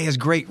 This guy has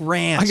great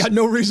rants. I got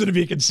no reason to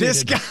be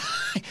conceited.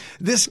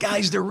 This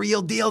guy's the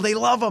real deal. They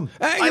love him.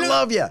 I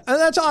love you.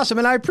 That's awesome,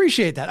 and I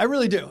appreciate that. I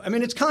really do. I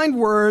mean, it's kind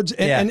words,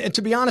 and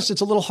to be honest, it's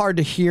a little hard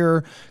to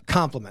hear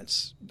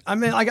compliments. I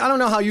mean, I don't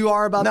know how you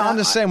are about that. No, I'm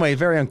the same way.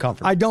 Very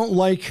uncomfortable. I don't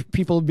like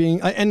people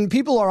being, and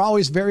people are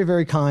always very,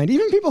 very kind.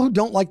 Even people who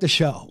don't like the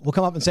show will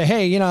come up and say,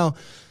 hey, you're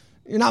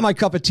not my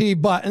cup of tea,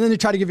 and then they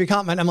try to give you a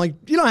compliment. I'm like,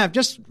 you don't have,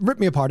 just rip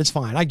me apart. It's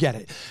fine. I get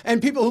it.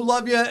 And people who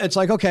love you, it's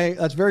like, okay,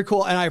 that's very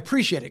cool. And I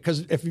appreciate it,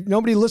 because if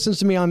nobody listens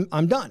to me,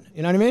 I'm done.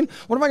 You know what I mean?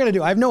 What am I going to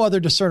do? I have no other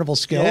discernible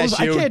skills. Yes,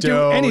 I can't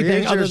do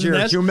anything other than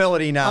this.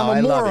 Humility now.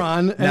 I'm a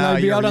moron, and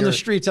I'd be out on the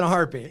streets in a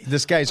heartbeat.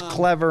 This guy's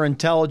clever,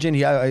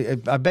 intelligent.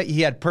 I bet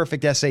he had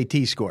perfect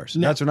SAT scores.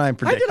 No, that's what I'm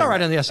predicting. I did all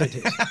right on the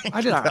SATs.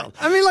 I did all right.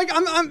 I mean,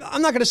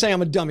 I'm not going to say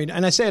I'm a dummy,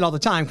 and I say it all the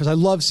time because I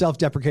love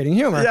self-deprecating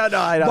humor. Yeah, no,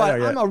 I know.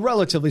 But I'm a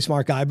relatively smart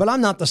smart guy, but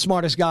I'm not the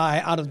smartest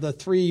guy out of the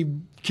 3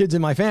 kids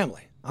in my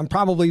family. I'm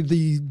probably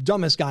the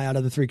dumbest guy out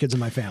of the 3 kids in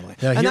my family.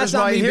 Now, and that's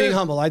not me being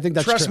humble. I think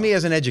that's trust true. me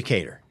as an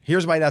educator.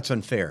 Here's why that's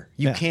unfair.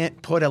 You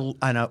can't put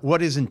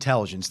what is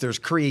intelligence? There's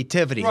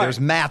creativity. Right. There's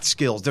math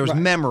skills. There's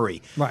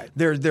memory. Right.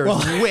 There's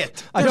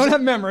wit. I don't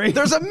have memory.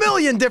 There's a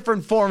million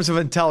different forms of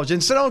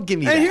intelligence, so don't give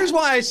me that. And here's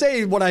why I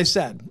say what I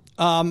said.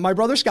 My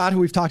brother Scott, who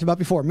we've talked about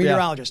before,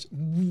 meteorologist,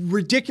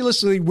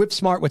 ridiculously whip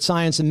smart with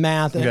science and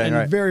math,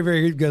 and very,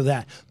 very good at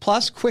that.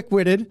 Plus,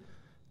 quick-witted,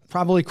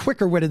 probably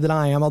quicker-witted than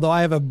I am, although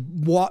I have a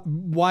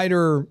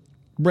wider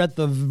breadth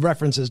of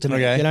references to me.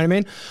 Okay. You know what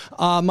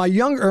I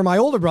mean? My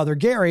older brother,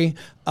 Gary,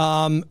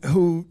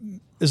 who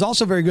is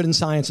also very good in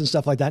science and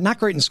stuff like that. Not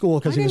great in school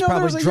because he was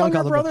probably drunk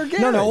all the brother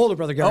Gary. No, older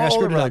brother Gary. Oh, I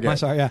screwed older it up. brother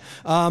Sorry, yeah.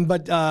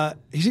 But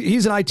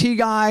he's an IT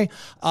guy,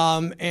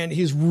 and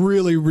he's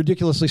really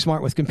ridiculously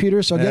smart with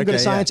computers. So again, good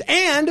at science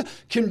and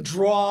can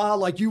draw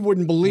like you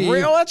wouldn't believe.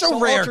 Real, that's a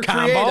rare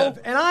combo.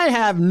 Creative. And I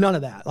have none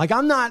of that. Like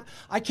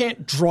I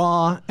can't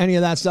draw any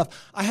of that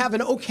stuff. I have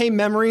an okay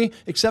memory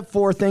except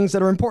for things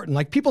that are important,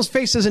 like people's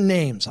faces and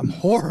names. I'm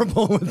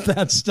horrible with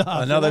that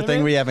stuff. Another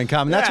thing we have in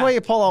common. That's why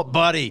you pull out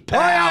buddy, pal.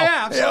 Oh,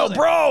 yeah, absolutely. Yo,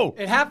 bro.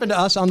 It happened to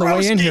us on the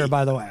way in here,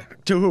 by the way.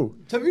 To who?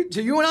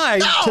 To you and I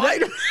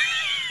today.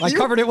 I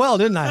covered it well,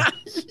 didn't I?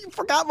 You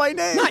forgot my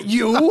name. Not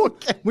you.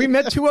 Okay. We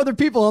met 2 other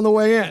people on the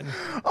way in.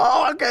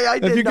 Oh, okay. I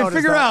did. If you can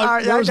figure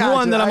out, there was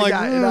one that I'm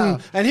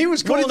like, and he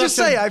was cool enough to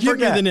say? I give me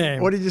forget the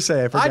name. What did you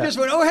say? I forgot. I just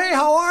went, oh, hey,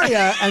 how are you?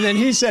 And then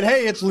he said,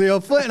 hey, it's Leo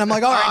Flint. And I'm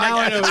like, all right, now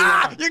I know who you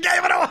are. You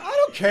gave it away. I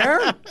don't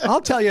care. I'll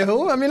tell you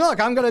who. I mean,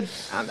 look,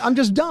 I'm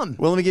just dumb.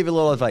 Well, let me give you a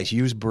little advice.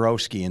 Use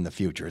broski in the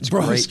future. It's a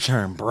great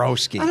term,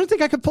 broski. I don't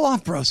think I could pull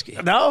off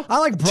broski. No? I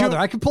like brother.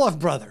 I could pull off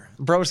brother.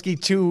 Broski,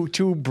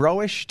 too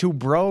bro-ish? Too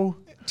bro?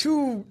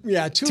 Too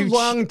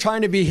long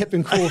trying to be hip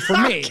and cool for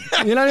me.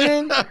 You know what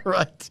I mean?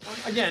 Right.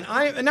 Again,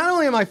 not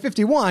only am I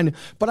 51,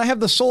 but I have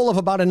the soul of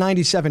about a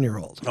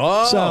 97-year-old.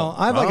 Oh. So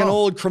I'm like an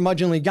old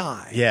curmudgeonly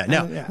guy. Yeah.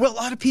 Now, well, a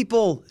lot of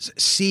people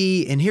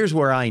see, and here's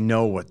where I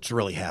know what's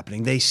really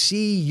happening. They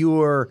see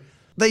your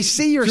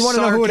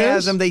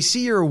sarcasm. They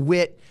see your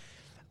wit.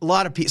 A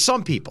lot of people,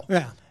 some people,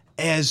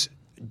 as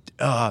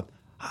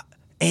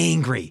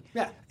angry.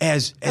 Yeah.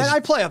 As and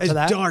I play up to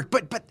that. Dark,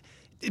 but.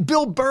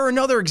 Bill Burr,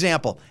 another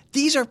example.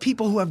 These are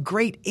people who have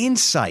great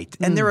insight,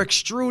 and they're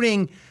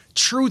extruding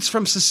truths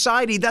from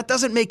society. That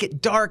doesn't make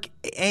it dark,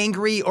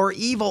 angry, or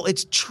evil.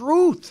 It's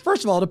truth.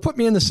 First of all, to put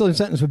me in the silly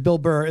sentence with Bill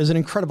Burr is an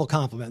incredible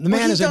compliment. The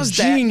man is a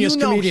genius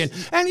comedian.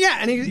 And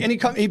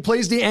he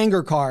plays the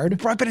anger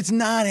card. Right, but it's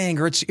not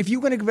anger. It's if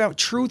you're going to give out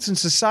truths in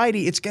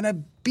society, it's going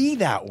to be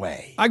that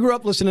way. I grew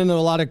up listening to a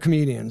lot of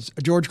comedians,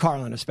 George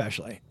Carlin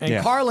especially.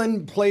 And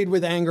Carlin played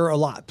with anger a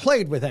lot.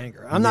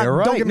 I'm not,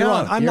 don't get me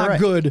wrong, I'm not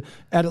good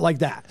at it like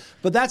that.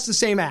 But that's the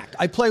same act.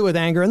 I play with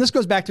anger. And this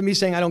goes back to me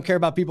saying I don't care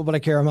about people, but I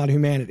care about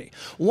humanity.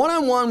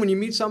 One-on-one, when you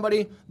meet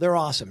somebody, they're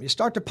awesome. You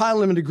start to pile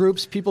them into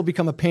groups, people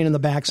become a pain in the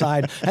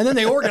backside, and then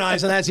they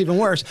organize, and that's even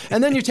worse.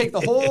 And then you take the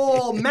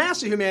whole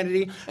mass of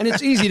humanity, and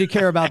it's easy to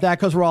care about that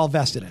because we're all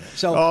vested in it.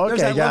 So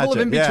there's that level of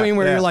in-between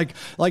where you're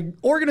like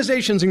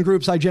organizations and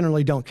groups I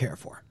generally don't care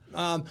for.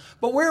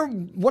 But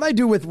what I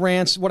do with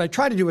rants, what I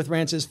try to do with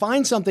rants is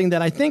find something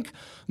that I think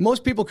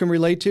most people can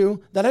relate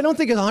to that I don't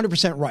think is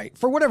 100% right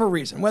for whatever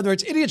reason. Whether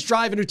it's idiots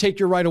driving who take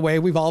your right away,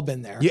 we've all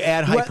been there. You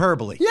add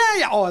hyperbole.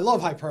 Yeah. Oh, I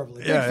love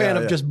hyperbole. Big fan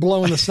of just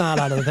blowing the snot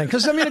out of the thing.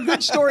 Because, I mean, a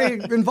good story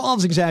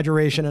involves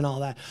exaggeration and all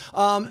that.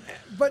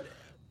 But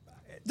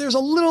there's a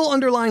little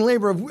underlying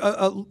labor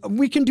of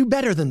we can do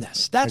better than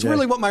this. That's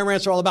really what my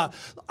rants are all about.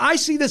 I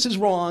see this as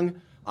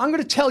wrong. I'm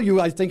going to tell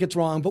you I think it's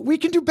wrong, but we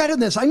can do better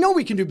than this. I know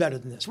we can do better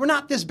than this. We're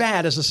not this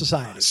bad as a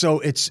society. So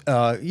it's,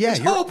 There's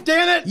hope,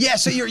 damn it! Yeah,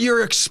 so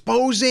you're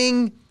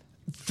exposing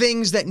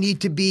things that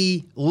need to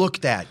be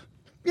looked at.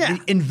 Yeah.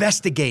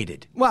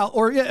 Investigated. Well,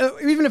 or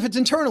even if it's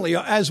internally,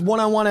 as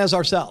one-on-one as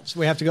ourselves.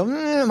 We have to go,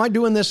 am I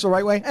doing this the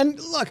right way? And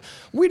look,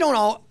 we don't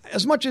all,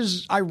 as much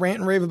as I rant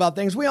and rave about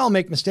things, we all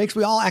make mistakes.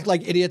 We all act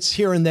like idiots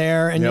here and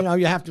there. And,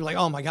 you have to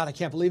oh, my God, I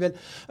can't believe it.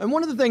 And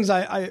one of the things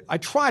I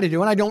try to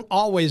do, and I don't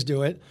always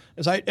do it,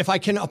 is if I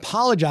can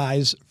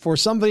apologize for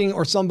something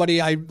or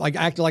somebody I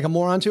acted like a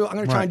moron to, I'm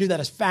going to try and do that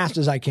as fast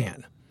as I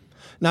can.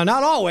 Now,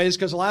 not always,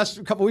 because the last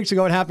couple of weeks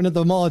ago, it happened at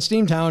the mall at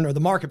Steamtown, or the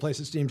marketplace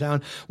at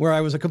Steamtown, where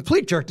I was a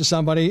complete jerk to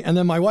somebody, and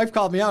then my wife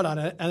called me out on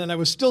it, and then I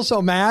was still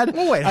so mad,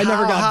 I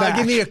never got back.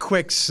 Give me a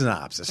quick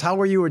synopsis. How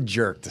were you a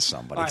jerk to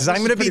somebody? Because I'm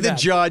going to be the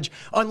judge.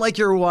 Unlike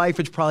your wife,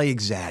 it's probably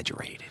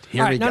exaggerated.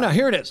 Here we go.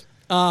 Here it is.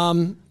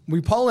 We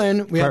pull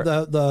in. We have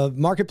the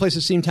marketplace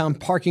at Steamtown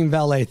parking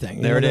valet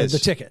thing. There it is. The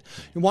ticket.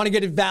 You want to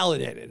get it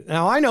validated.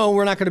 Now, I know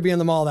we're not going to be in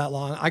the mall that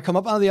long. I come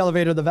up out of the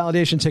elevator. The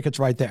validation ticket's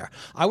right there.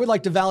 I would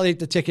like to validate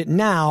the ticket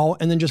now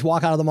and then just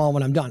walk out of the mall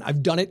when I'm done.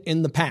 I've done it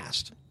in the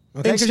past.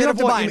 Okay? Instead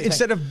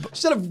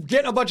of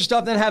getting a bunch of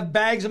stuff, then have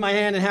bags in my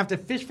hand and have to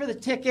fish for the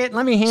ticket.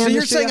 Let me hand. So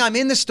you're this saying I'm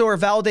in the store,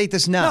 validate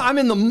this now?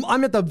 No,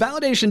 I'm at the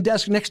validation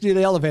desk next to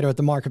the elevator at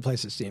the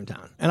marketplace at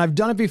Steamtown, and I've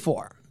done it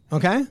before.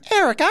 Okay?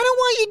 Eric, I don't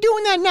want you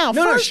doing that now.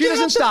 No, First, she you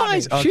doesn't have to stop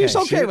me. find- She's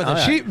okay she- with all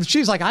it. right.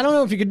 She's like, I don't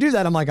know if you could do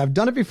that. I'm like, I've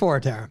done it before,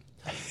 Tara.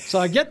 So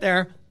I get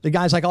there. The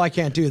guy's like, oh, I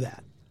can't do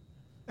that.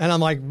 And I'm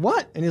like,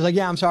 what? And he's like,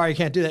 yeah, I'm sorry, I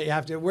can't do that. You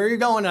have to. Where are you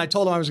going? And I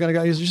told him I was going to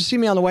go. He said, just see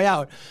me on the way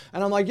out.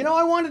 And I'm like,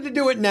 I wanted to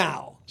do it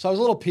now. So I was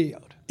a little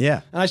PO'd.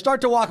 Yeah. And I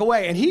start to walk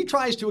away, and he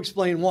tries to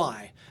explain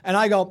why. And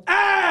I go,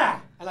 ah!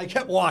 And I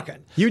kept walking.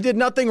 You did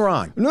nothing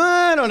wrong. No,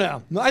 I don't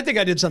know. I think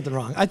I did something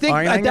wrong. I think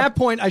at that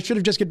point, I should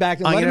have just get back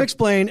and let him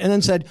explain and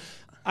then said,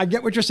 I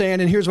get what you're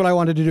saying, and here's what I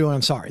wanted to do, and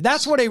I'm sorry.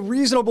 That's what a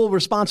reasonable,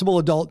 responsible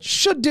adult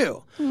should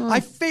do. I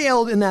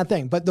failed in that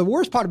thing. But the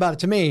worst part about it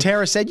to me...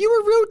 Tara said, you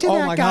were rude to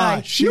that my guy.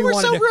 God, she you were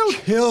so wanted to rude.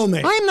 kill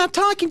me. I'm not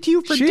talking to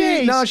you for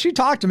days. No, she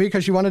talked to me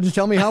because she wanted to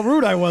tell me how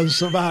rude I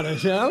was about it.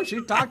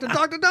 She talked and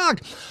talked and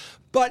talked.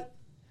 But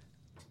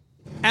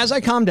as I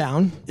calmed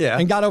down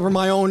and got over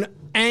my own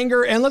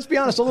anger, and let's be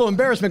honest, a little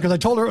embarrassment because I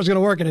told her it was going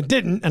to work and it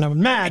didn't, and I'm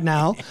mad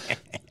now.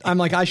 I'm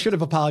like, I should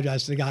have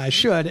apologized to the guy. I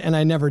should, and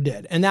I never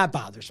did. And that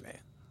bothers me.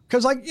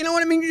 Because, like, you know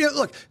what I mean?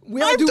 Look,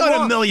 we all do done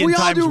wrong. a million we all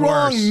times do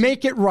wrong. worse.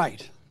 Make it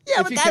right.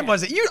 Yeah, but that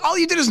wasn't. All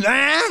you did is,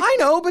 I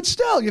know, but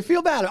still, you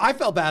feel bad. I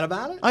felt bad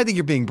about it. I think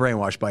you're being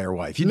brainwashed by your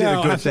wife. You did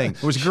a good thing.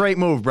 It was a great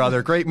move,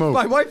 brother. Great move.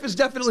 My wife has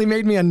definitely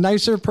made me a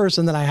nicer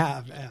person than I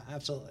have. Yeah,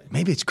 absolutely.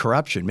 Maybe it's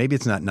corruption. Maybe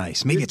it's not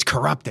nice. Maybe it's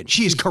corrupted.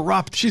 She is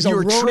corrupt. She's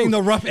eroding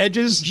the rough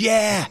edges.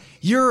 Yeah.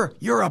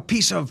 You're a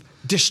piece of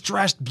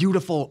distressed,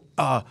 beautiful,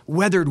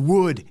 weathered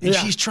wood, and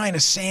she's trying to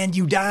sand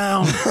you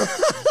down.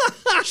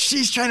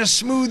 She's trying to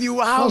smooth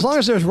you out. Well, as long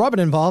as there's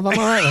rubbing involved, I'm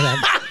all right with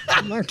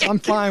that. I'm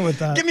fine with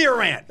that. Give me a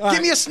rant. All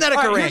Give me a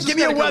Snedeker rant. Give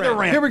me a weather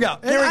rant. Here we go.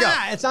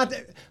 It's not.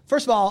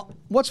 First of all,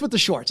 what's with the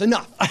shorts?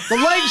 Enough. The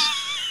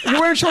legs. You're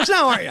wearing shorts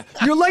now, aren't you?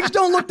 Your legs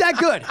don't look that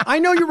good. I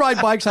know you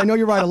ride bikes. I know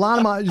you ride a lot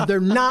of them.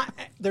 They're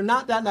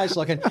not that nice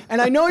looking.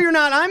 And I know you're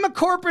not. I'm a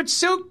corporate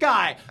suit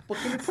guy. But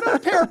can you put on a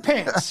pair of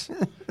pants?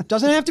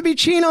 Doesn't have to be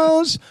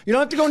chinos. You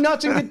don't have to go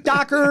nuts and get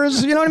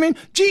Dockers. You know what I mean?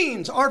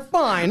 Jeans are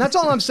fine. That's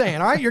all I'm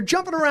saying, all right? You're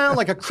jumping around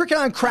like a cricket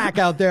on crack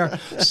out there.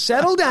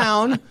 Settle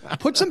down.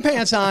 Put some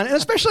pants on. And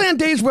especially on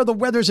days where the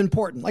weather's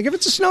important. Like if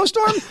it's a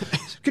snowstorm,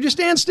 could you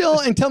stand still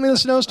and tell me the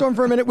snowstorm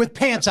for a minute with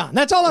pants on?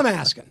 That's all I'm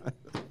asking.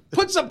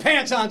 Put some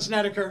pants on,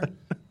 Snedeker.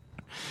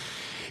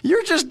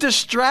 You're just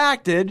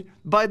distracted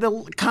by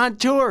the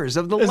contours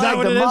of the leg, Is that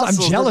what the it is?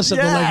 muscles. I'm jealous of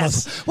the leg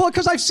muscles. Well,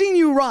 because I've seen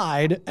you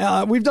ride.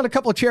 We've done a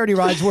couple of charity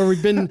rides where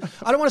we've been,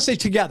 I don't want to say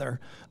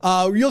together.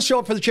 You'll show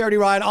up for the charity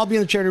ride. I'll be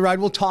in the charity ride.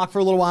 We'll talk for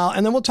a little while.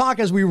 And then we'll talk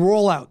as we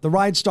roll out. The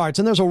ride starts,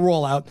 and there's a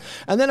rollout.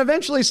 And then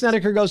eventually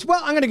Snedeker goes,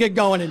 well, I'm going to get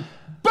going. And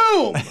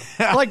boom!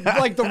 like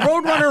the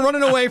roadrunner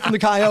running away from the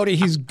coyote.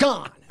 He's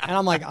gone. And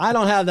I'm like, I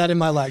don't have that in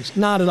my legs.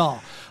 Not at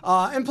all.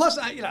 And plus,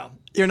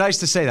 You're nice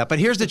to say that, but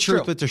here's the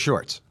truth with the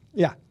shorts.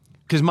 Yeah.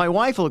 Because my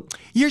wife will,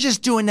 you're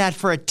just doing that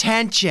for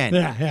attention.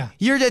 Yeah.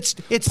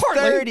 It's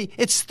Partly. 30.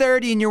 It's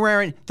 30 and you're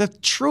wearing, the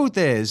truth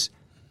is,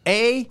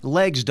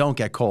 legs don't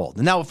get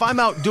cold. Now, if I'm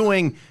out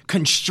doing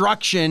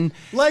construction.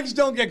 Legs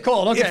don't get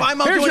cold. Okay. If I'm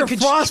out Here's doing your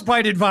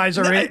frostbite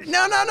advisory.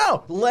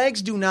 No.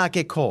 Legs do not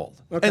get cold.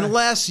 Okay.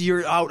 Unless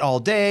you're out all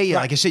day.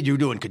 Right. Like I said, you're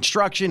doing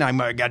construction. I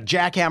got a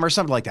jackhammer,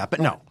 something like that. But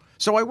no.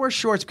 So I wear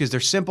shorts because they're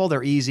simple,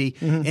 they're easy,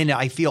 and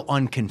I feel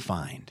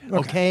unconfined.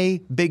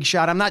 Okay? Big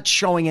shot. I'm not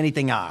showing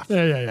anything off.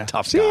 Yeah.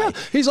 Tough guy. Yeah.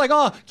 He's like,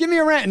 oh, give me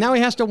a rant. Now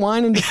he has to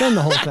whine and defend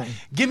the whole thing.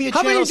 Give me a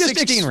How about Channel you just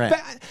 16 rant.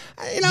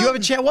 You know, Do you have a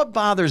channel? What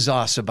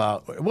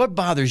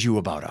bothers you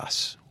about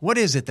us? What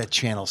is it that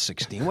Channel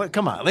 16?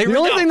 Come on. The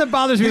only thing that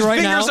bothers me His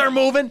right now. fingers are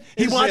moving.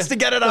 He wants to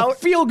get it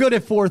out. Feel good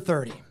at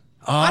 4:30.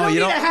 I don't need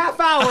a half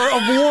hour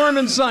of warm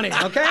and sunny,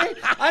 okay?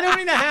 I don't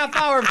need a half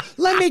hour of,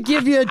 let me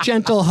give you a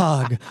gentle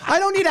hug. I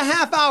don't need a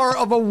half hour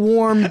of a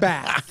warm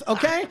bath,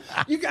 okay?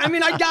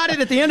 I got it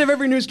at the end of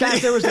every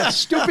newscast. There was that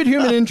stupid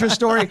human interest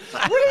story.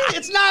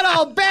 It's not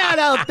all bad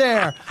out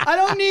there. I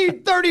don't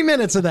need 30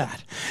 minutes of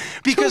that.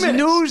 Because 2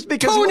 news,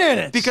 minutes. 2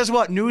 minutes. Because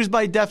what? News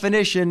by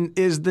definition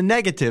is the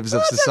negatives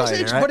of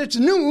society, right? But it's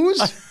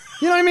news.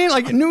 You know what I mean?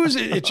 Like news,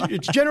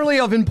 it's generally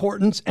of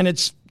importance and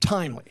it's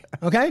timely,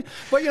 okay?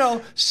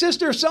 But,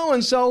 sister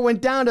so-and-so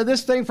went down to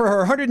this thing for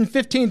her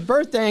 115th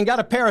birthday and got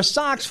a pair of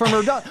socks from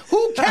her daughter.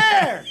 Who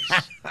cares?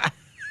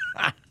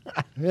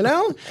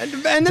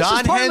 And this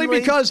is partly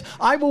because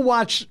I will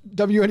watch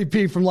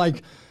WNEP from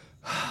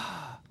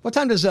what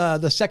time does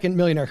the second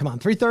Millionaire come on?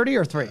 3:30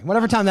 or 3?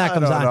 Whatever time that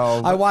comes on.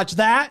 know, I watch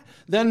that,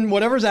 then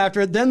whatever's after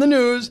it, then the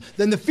news,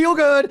 then the feel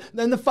good,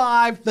 then the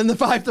 5, then the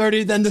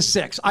 5:30, then the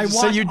 6. I watch.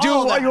 So you do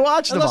all that. you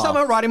watch them Unless all.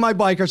 I'm out riding my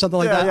bike or something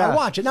like that. Yeah. I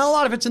watch it. Now a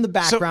lot of it's in the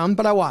background,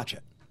 but I watch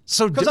it.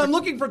 Because I'm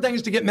looking for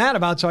things to get mad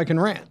about so I can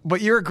rant.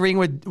 But you're agreeing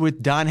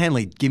with Don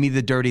Henley. Give me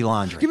the dirty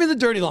laundry. Give me the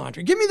dirty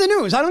laundry. Give me the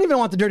news. I don't even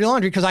want the dirty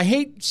laundry because I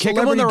hate Kick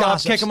them when celebrity they're up,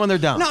 gossip. kick them when they're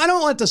down. No, I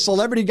don't want the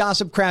celebrity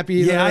gossip crap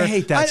either. Yeah, I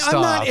hate that stuff.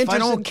 I'm not interested. I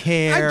don't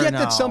care. I get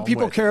that some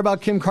people care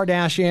about Kim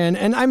Kardashian,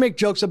 and I make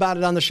jokes about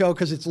it on the show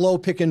because it's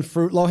low-hanging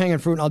fruit,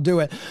 and I'll do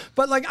it.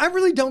 But I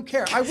really don't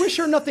care. I wish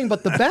her nothing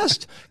but the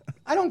best.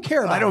 I don't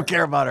care about her. I don't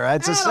care about her.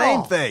 It's the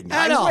same thing.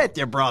 I'm with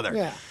you, brother.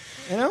 Yeah.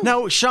 You know?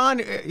 Now, Sean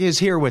is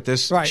here with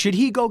us. Right. Should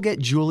he go get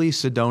Julie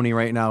Sidoni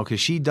right now? Because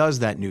she does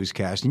that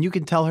newscast, and you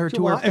can tell her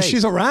to her face. If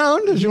she's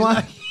around, does she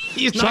want?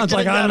 Sean's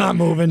like, I'm not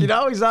moving. You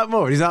know, he's not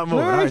moving. All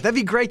right. That'd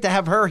be great to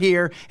have her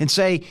here and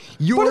say,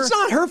 But it's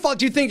not her fault.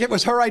 Do you think it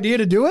was her idea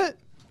to do it?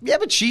 Yeah,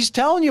 but she's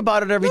telling you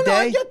about it every day. No,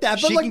 I get that.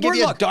 But she like, can give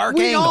you a dark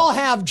we angle. all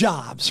have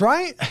jobs,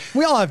 right?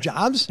 We all have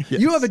jobs. Yes.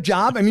 You have a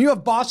job. I mean, you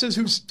have bosses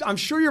who, I'm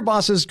sure your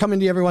bosses come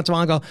into you every once in a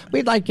while and go,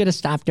 we'd like you to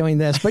stop doing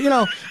this. But, you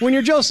know, when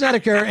you're Joe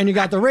Snedeker and you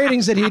got the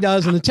ratings that he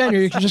does and the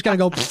tenure, you can just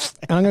kind of go,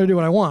 and I'm going to do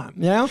what I want,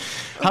 you know?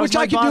 Which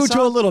I can do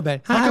to a little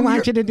bit. I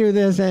want you to do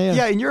this.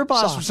 Yeah, and your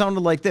boss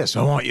sounded like this.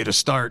 I want you to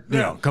start,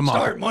 come on.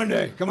 Start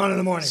Monday. Come on in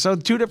the morning. So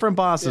two different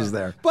bosses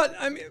there. But,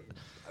 I mean...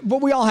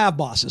 But we all have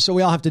bosses, so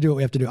we all have to do what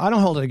we have to do. I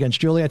don't hold it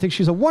against Julie. I think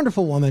she's a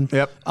wonderful woman.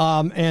 Yep.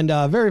 And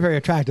very, very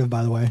attractive,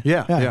 by the way.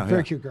 Yeah.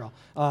 Very cute girl.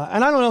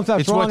 And I don't know if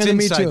that's wrong. It's what's in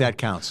Me inside Too. that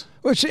counts.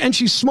 And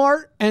she's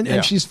smart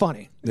and she's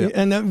funny. Yep.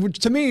 And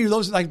to me,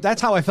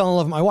 that's how I fell in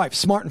love with my wife.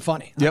 Smart and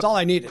funny. That's all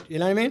I needed. You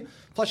know what I mean?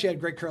 Plus, she had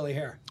great curly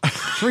hair.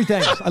 3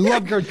 things. I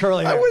love good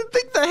curly hair. I wouldn't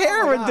think the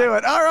hair would do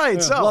it. All right.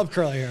 Yeah, love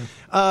curly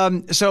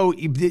hair. So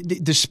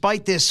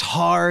despite this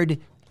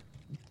hard,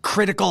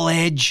 critical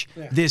edge,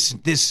 this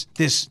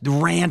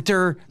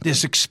ranter,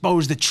 this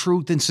expose the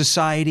truth in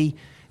society,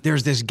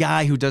 there's this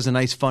guy who does a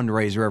nice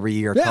fundraiser every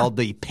year called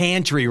the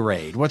Pantry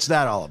Raid. What's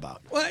that all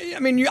about? Well, I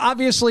mean,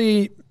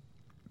 obviously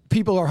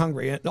people are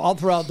hungry all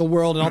throughout the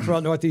world and all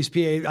throughout Northeast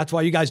PA. That's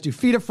why you guys do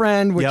Feed a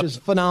Friend, which is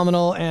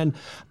phenomenal. And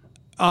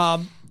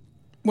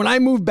when I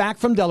moved back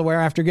from Delaware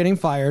after getting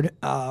fired,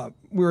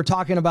 we were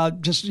talking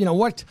about just,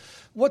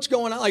 what's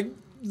going on. Like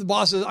the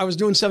bosses, I was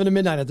doing 7 to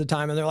midnight at the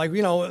time, and they're like,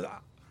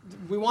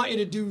 we want you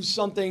to do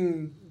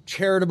something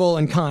charitable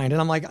and kind.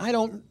 And I'm like, I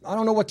don't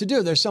know what to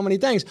do. There's so many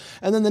things.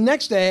 And then the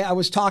next day I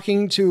was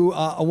talking to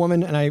a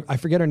woman, and I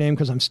forget her name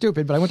because I'm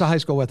stupid, but I went to high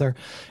school with her.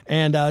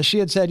 And she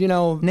had said,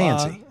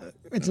 Nancy.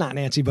 It's not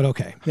Nancy, but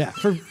okay. Yeah.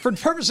 For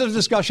purposes of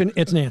discussion,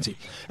 it's Nancy.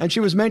 And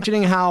she was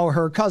mentioning how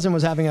her cousin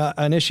was having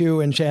an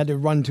issue and she had to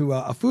run to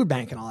a food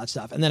bank and all that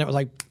stuff. And then it was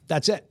like,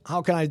 that's it.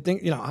 How can I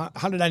think,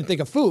 how did I think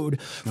of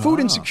food? Food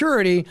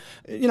insecurity,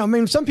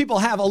 some people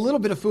have a little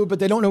bit of food, but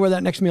they don't know where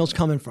that next meal's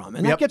coming from.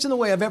 And that gets in the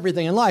way of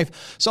everything in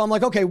life. So I'm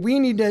like, okay, we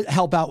need to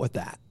help out with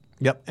that.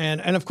 Yep.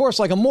 And of course,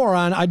 like a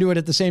moron, I do it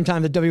at the same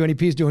time that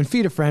WNEP is doing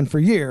Feed a Friend for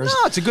years.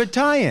 No, it's a good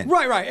tie-in.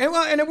 Right.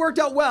 And it worked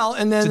out well.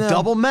 And then it's a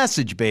double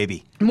message,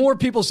 baby. More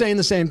people saying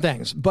the same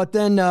things. But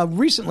then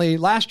recently,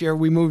 last year,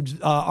 we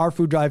moved our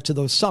food drive to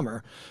the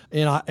summer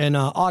in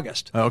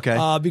August.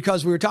 Okay.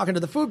 Because we were talking to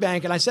the food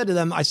bank, and I said to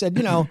them,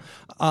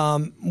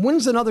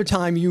 when's another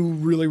time you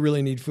really,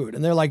 really need food?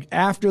 And they're like,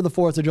 after the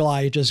 4th of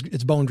July,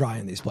 it's bone dry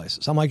in these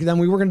places. I'm like, then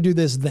we were going to do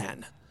this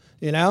then.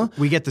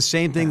 We get the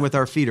same thing with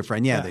our Feed a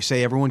Friend. Yeah, they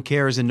say everyone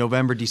cares in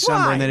November,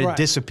 December, and then it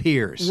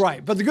disappears.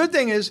 Right. But the good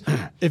thing is,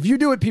 if you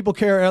do it, people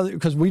care,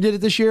 because we did it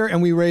this year,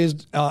 and we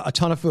raised a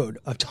ton of food,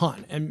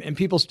 and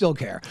people still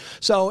care.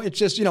 So it's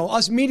just,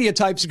 us media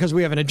types, because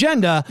we have an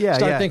agenda,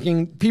 start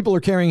thinking people are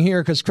caring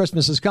here because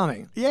Christmas is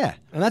coming. Yeah.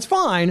 And that's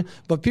fine,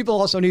 but people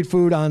also need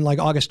food on like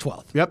August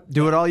 12th. Yep,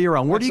 do it all year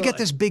round. Where do you get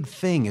this big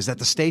thing? Is that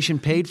the station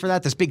paid for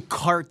that? This big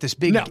cart, this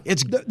big... No,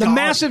 it's the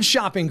massive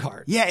shopping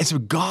cart. Yeah, it's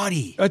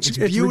gaudy. It's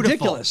beautiful.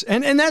 Ridiculous.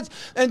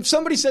 And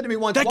somebody said to me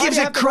once, that gives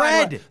it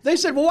cred. They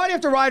said, well, why do you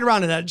have to ride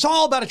around in that? It's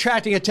all about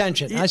attracting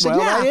attention. And I said,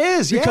 it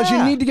is. Because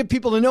you need to get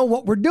people to know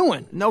what we're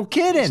doing. No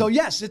kidding. So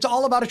yes, it's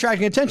all about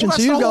attracting attention. Well,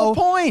 so you the go, whole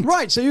point.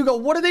 Right. So you go,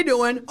 what are they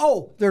doing?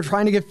 Oh, they're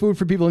trying to get food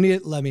for people who need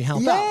it. Let me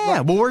help out. Yeah.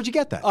 Right. Well, where'd you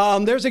get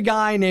that? There's a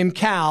guy named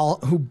Cal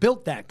who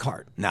built that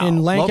cart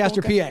in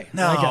Lancaster, PA.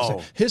 No. Lancaster.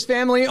 His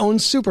family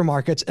owns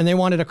supermarkets, and they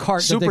wanted a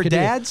cart. Super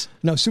Dads?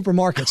 No,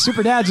 supermarkets.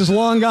 Super Dads is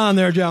long gone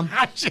there, Joe.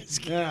 I'm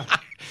just kidding. Yeah.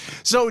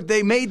 So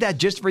they made that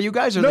just for you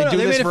guys, or no, they do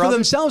they this made it for others?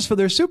 themselves for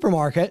their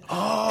supermarket.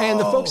 Oh. And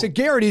the folks at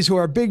Charities, who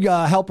are big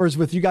helpers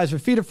with you guys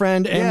with Feed a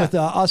Friend and with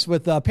us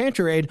with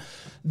Pantry Raid,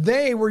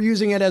 they were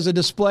using it as a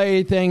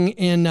display thing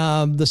in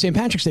the St.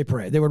 Patrick's Day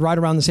Parade. They would ride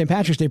around the St.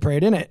 Patrick's Day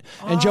Parade in it.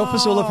 And Joe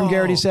Fasula from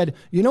Charities said,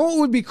 you know what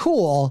would be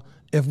cool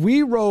if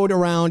we rode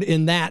around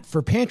in that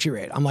for Pantry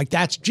Raid? I'm like,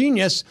 that's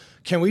genius.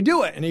 Can we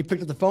do it? And he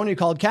picked up the phone and he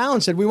called Cal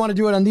and said, we want to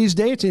do it on these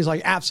dates. And he's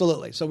like,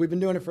 absolutely. So we've been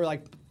doing it for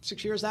like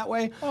 6 years that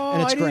way. Oh,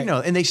 and it's I didn't great.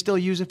 know. And they still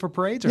use it for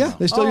parades? Or yeah, no?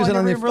 they still use it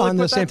on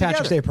the St. St.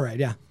 Patrick's Day Parade.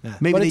 Yeah.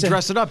 Maybe but they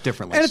dress it up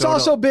differently. And it's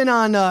also been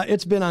on.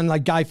 It's been on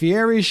like Guy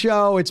Fieri's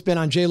show. It's been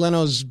on Jay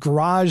Leno's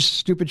Garage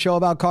stupid show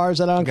about cars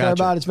that I don't care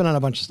about. It's been on a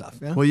bunch of stuff.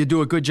 Yeah? Well, you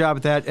do a good job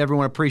at that.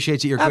 Everyone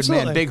appreciates it. You're a good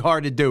man,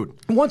 big-hearted dude.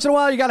 Once in a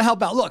while, you got to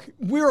help out. Look,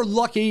 we're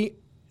lucky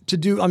to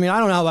do. I mean, I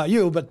don't know about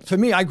you, but for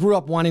me, I grew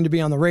up wanting to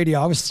be on the radio.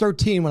 I was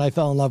 13 when I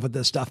fell in love with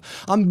this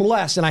stuff. I'm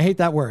blessed, and I hate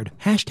that word.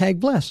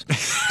 #blessed.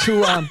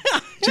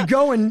 to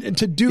go and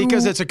to do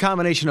because it's a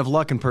combination of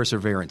luck and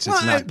perseverance.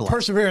 It's not luck.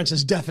 Perseverance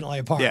is definitely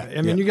a part of it.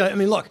 I mean, yeah. I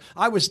mean, look,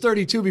 I was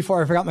 32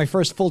 before I got my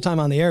first full-time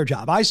on the air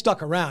job. I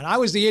stuck around. I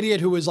was the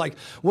idiot who was like,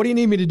 "What do you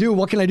need me to do?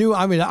 What can I do?"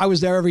 I mean, I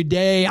was there every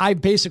day. I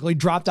basically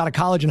dropped out of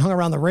college and hung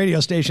around the radio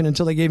station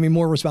until they gave me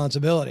more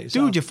responsibilities.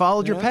 Dude, you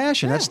followed your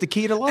passion. Yeah. That's the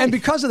key to life. And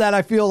because of that,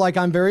 I feel like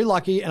I'm very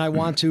lucky, and I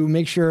want to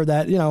make sure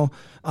that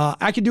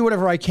I can do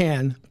whatever I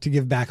can to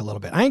give back a little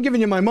bit. I ain't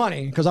giving you my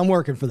money because I'm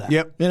working for that.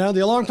 Yep. The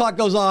alarm clock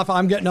goes off,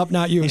 I'm getting up,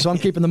 not you, so I'm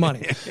keeping the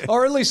money.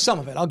 Or at least some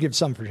of it. I'll give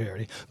some for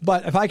charity.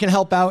 But if I can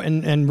help out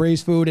and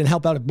raise food and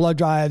help out at blood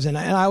drives, and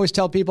I always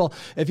tell people,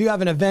 if you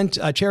have an event,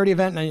 a charity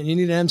event, and you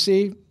need an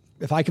MC,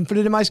 if I can fit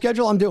it in my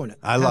schedule, I'm doing it.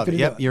 I love it.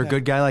 Yep, you're a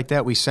good guy like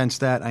that. We sense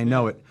that. I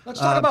know it. Let's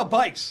talk about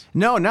bikes.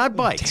 No, not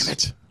bikes. Damn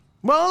it.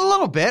 Well, a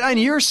little bit. I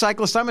mean, you're a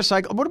cyclist. I'm a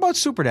cyclist. What about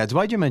Super Dads?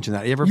 Why'd you mention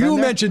that? You ever been there?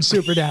 mentioned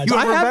Super Dads. You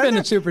I ever have been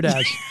there? at Super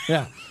Dads.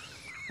 Yeah.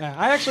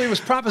 I actually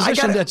was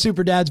propositioned at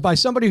Super Dads by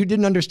somebody who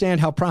didn't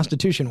understand how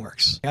prostitution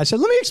works. I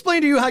said, let me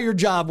explain to you how your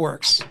job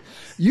works.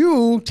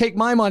 You take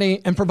my money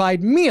and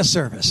provide me a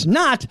service,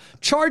 not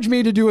charge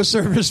me to do a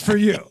service for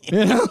you.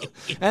 And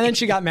then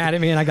she got mad at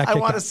me and I got kicked out. I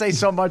want to say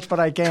so much, but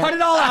I can't. Cut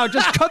it all out.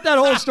 Just cut that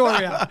whole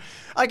story out.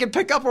 I can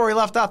pick up where we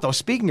left off, though.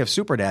 Speaking of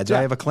Super Dads,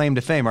 I have a claim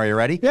to fame. Are you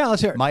ready? Yeah,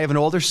 let's hear it. I have an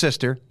older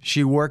sister.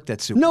 She worked at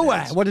Super No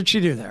Dads. way. What did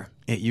she do there?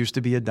 It used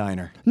to be a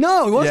diner.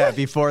 No, was Yeah, it?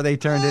 before they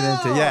turned it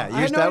into, I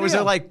had no that was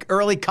idea. a like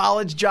early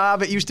college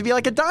job. It used to be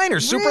like a diner,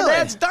 Super Really?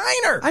 Dad's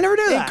Diner. I never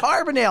knew in that.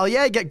 Carbondale.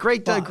 Yeah, you get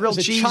great grilled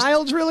Is it cheese.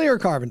 Childs really or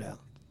Carbondale?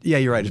 Yeah,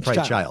 you're right. It's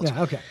probably Childs.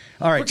 Yeah, okay.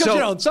 All right, Because,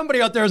 so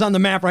somebody out there is on the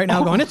map right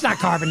now going, it's not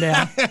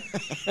Carbondale.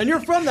 And you're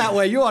from that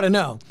way. You ought to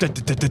know. Look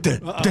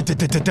at All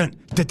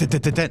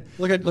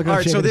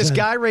right, so shaking this his head.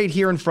 guy right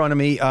here in front of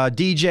me,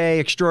 DJ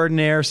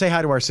extraordinaire. Say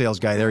hi to our sales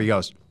guy. There he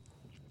goes.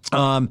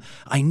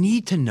 I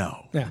need to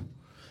know. Yeah.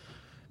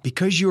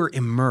 Because you're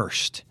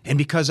immersed, and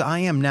because I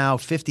am now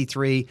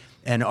 53,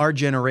 and our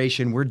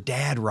generation, we're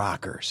dad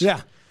rockers.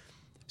 Yeah.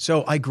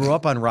 So I grew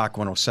up on Rock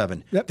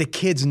 107. Yep. The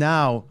kids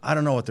now, I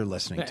don't know what they're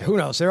listening to. Who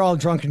knows? They're all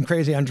drunk and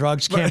crazy on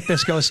drugs, Camp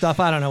Bisco stuff.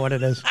 I don't know what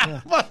it is.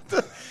 Yeah.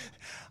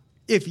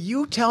 If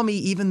you tell me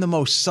even the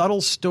most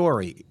subtle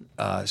stories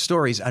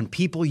on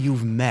people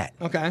you've met,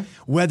 Okay.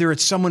 whether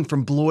it's someone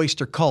from Blue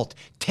Oyster Cult,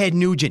 Ted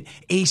Nugent,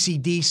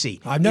 AC/DC.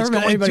 I've never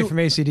met anybody from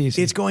AC/DC.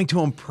 It's going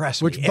to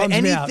impress me. Which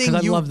bums me out because I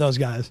love those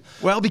guys.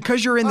 Well,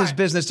 because you're in this right.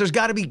 business, there's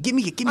got to be. Give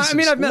me some. I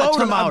mean, I've met a load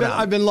ton. them out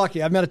I've been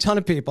lucky. I've met a ton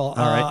of people.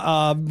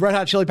 right. Red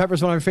Hot Chili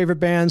Peppers, one of my favorite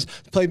bands.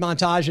 Played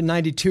Montage in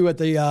 '92 at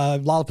the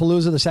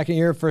Lollapalooza the second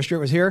year. First year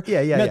it was here.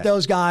 Met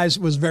those guys.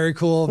 Was very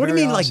cool. What do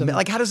you mean, awesome.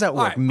 like how does that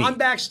work? All right, I'm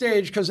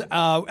backstage because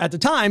at the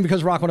time,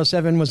 because Rock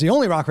 107 was the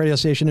only rock radio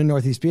station in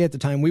Northeast PA at the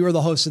time, we were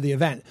the hosts of the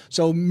event.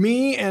 So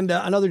me and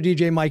another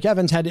DJ, Mike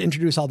Evans, had to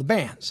introduce all the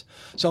bands.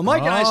 So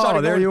Mike and I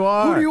started there going, you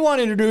are. who do you want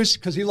to introduce?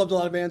 Because he loved a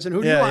lot of bands. And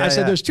who do you Yeah, want? yeah, I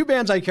said, yeah. there's two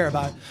bands I care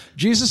about,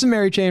 Jesus and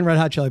Mary Chain, Red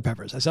Hot Chili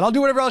Peppers. I said, I'll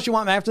do whatever else you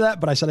want after that,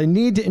 but I said, I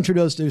need to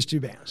introduce those two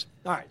bands.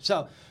 All right,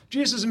 so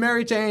Jesus and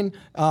Mary Chain,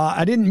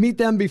 I didn't meet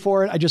them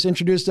before it. I just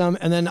introduced them,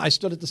 and then I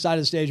stood at the side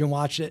of the stage and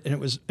watched it, and it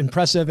was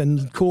impressive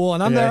and cool.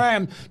 And there I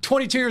am,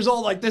 22 years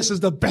old, like, this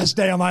is the best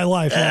day of my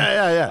life.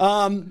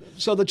 Yeah.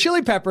 So the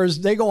Chili Peppers,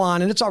 they go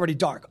on, and it's already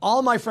dark.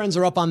 All my friends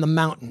are up on the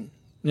mountain.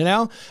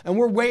 And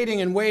we're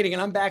waiting, and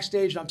I'm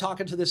backstage, and I'm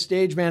talking to this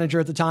stage manager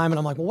at the time, and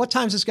I'm like, well, what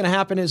time is this going to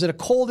happen? Is it a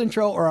cold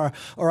intro or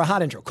a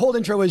hot intro? Cold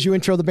intro is you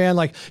intro the band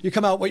like you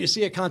come out, what you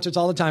see at concerts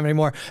all the time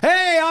anymore.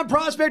 Hey, I'm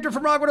Prospector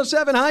from Rock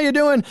 107. How you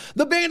doing?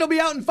 The band will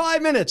be out in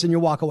 5 minutes, and you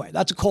walk away.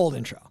 That's a cold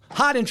intro.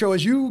 Hot intro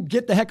is you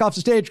get the heck off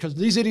the stage because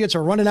these idiots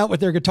are running out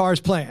with their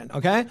guitars playing,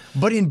 okay?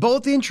 But in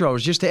both intros,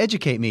 just to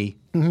educate me,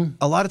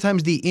 a lot of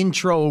times the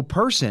intro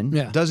person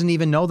doesn't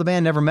even know the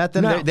band, never met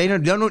them. No. They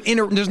don't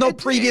there's no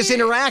previous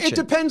interaction. It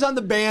depends on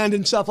the band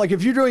and stuff. Like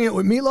if you're doing it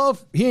with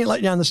Meatloaf, he ain't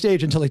letting you on the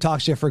stage until he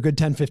talks to you for a good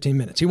 10, 15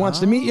 minutes. He wants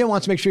to meet you,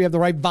 wants to make sure you have the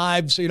right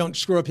vibe so you don't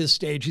screw up his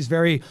stage. He's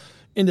very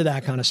into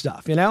that kind of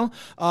stuff, Other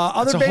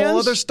a bands, whole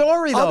other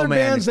story, though, Other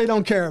man. bands, they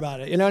don't care about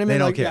it. You know what I mean? They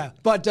don't care. Yeah.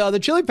 But the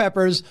Chili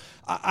Peppers,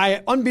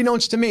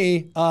 unbeknownst to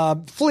me,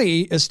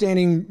 Flea is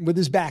standing with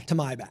his back to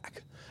my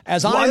back.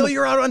 While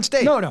you're out on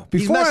stage? No.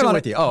 He's messing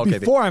with you. Oh, okay.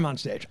 Before I'm on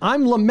stage.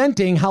 I'm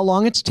lamenting how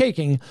long it's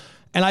taking.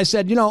 And I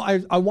said,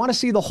 I want to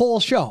see the whole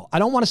show. I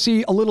don't want to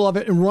see a little of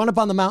it and run up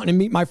on the mountain and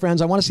meet my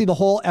friends. I want to see the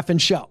whole effing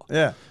show.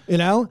 Yeah.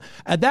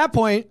 At that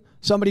point,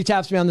 somebody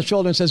taps me on the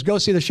shoulder and says, go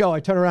see the show.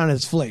 I turn around and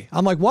it's Flea.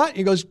 I'm like, what?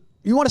 He goes,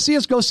 you want to see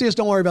us? Go see us.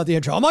 Don't worry about the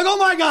intro. I'm like, oh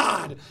my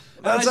God.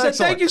 And I said,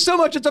 thank you so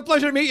much. It's a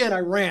pleasure to meet you. And I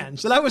ran.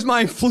 So that was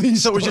my Flea story.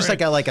 So it was just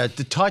like a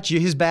touch.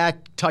 His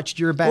back touched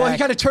your back. Well, he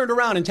kind of turned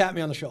around and tapped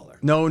me on the shoulder.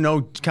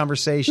 No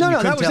conversation.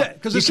 No, that was it.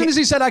 Because as soon as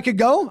he said I could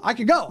go, I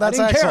could go. That's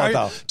I didn't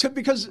excellent, care.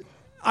 Because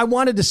I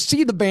wanted to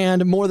see the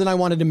band more than I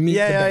wanted to meet the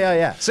band.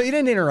 Yeah. So you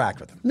didn't interact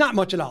with him? Not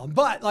much at all.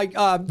 But like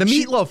the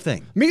Meatloaf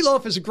thing.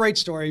 Meatloaf is a great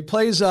story. He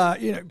plays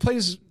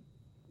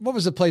what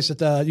was the place at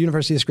the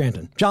University of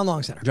Scranton? John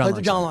Long Center. Played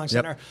the John Long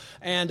Center. Yep.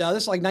 And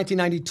this is like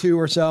 1992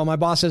 or so. My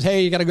boss says,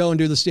 hey, you got to go and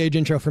do the stage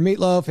intro for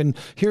Meatloaf. And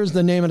here's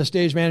the name of the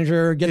stage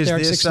manager. Get there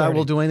at 6:30.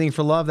 We'll Do Anything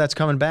for Love? That's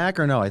coming back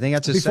or no? I think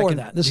that's his before second.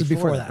 That. This is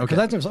before that. Okay.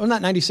 Wasn't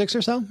that 96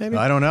 or so, maybe?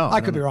 I don't know.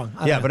 I could be wrong.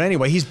 But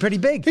anyway, he's pretty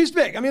big. He's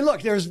big. I mean,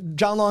 look, there's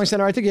John Long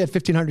Center. I think he had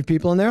 1,500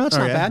 people in there. That's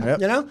not bad,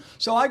 Yep. you know?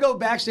 So I go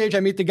backstage. I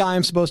meet the guy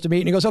I'm supposed to meet.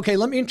 And he goes, okay,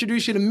 let me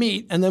introduce you to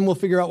Meat, and then we'll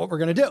figure out what we're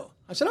going to do.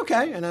 I said,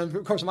 okay. And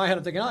of course, in my head,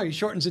 I'm thinking, oh, he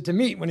shortens it to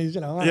Meat when he's,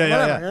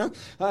 whatever.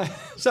 You know?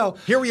 So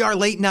here we are,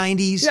 late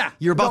 90s. Yeah.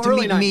 You're about to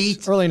meet 90s,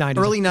 Meat. Early 90s.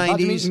 Early 90s. About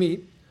to meet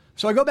Meat.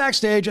 So I go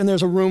backstage, and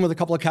there's a room with a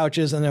couple of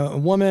couches, and a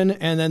woman,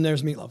 and then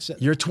there's Meatloaf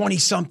sitting. You're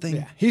 20-something.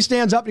 Yeah. He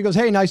stands up, and he goes,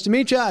 hey, nice to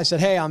meet you. I said,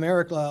 hey, I'm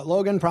Eric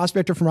Logan,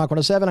 Prospector from Rock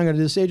 107. I'm going to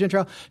do the stage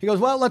intro. He goes,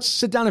 well, let's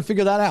sit down and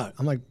figure that out.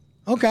 I'm like,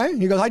 okay.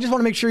 He goes, I just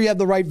want to make sure you have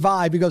the right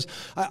vibe. He goes,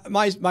 I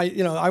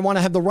want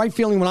to have the right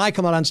feeling when I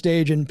come out on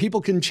stage, and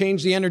people can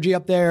change the energy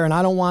up there, and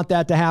I don't want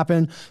that to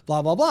happen,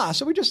 blah, blah, blah.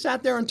 So we just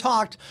sat there and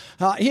talked.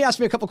 He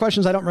asked me a couple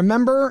questions I don't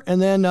remember, and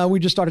then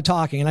we just started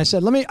talking. And I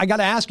said, I got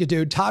to ask you,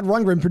 dude, Todd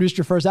Rundgren produced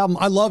your first album.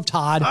 I love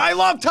Todd. I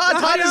love Todd.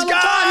 Todd is God.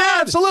 Yeah,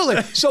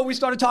 absolutely. So we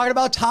started talking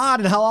about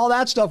Todd and how all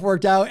that stuff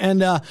worked out.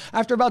 And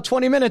after about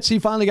 20 minutes, he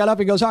finally got up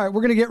and goes, all right,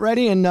 we're going to get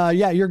ready. And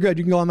you're good.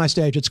 You can go on my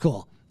stage. It's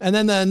cool. And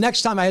then the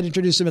next time I had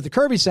introduced him at the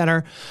Kirby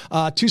Center,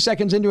 2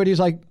 seconds into it, he's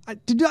like,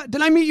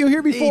 did I meet you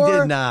here before? He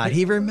did not.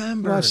 He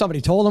remembered. Well,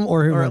 somebody told him,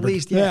 or at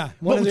least, yeah.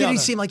 Well, did he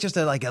seem like just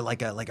a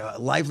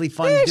lively,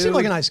 fun dude? He seemed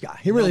like a nice guy.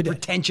 He really did.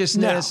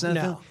 Pretentiousness?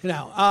 No.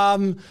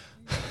 I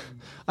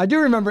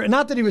do remember,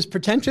 not that he was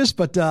pretentious,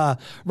 but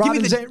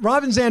Robin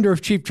Zander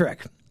of Cheap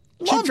Trick.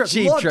 Love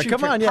Cheap Trick.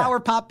 Come on, Power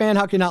pop band.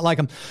 How can you not like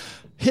him?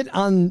 Hit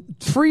on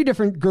 3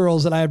 different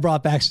girls that I had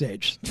brought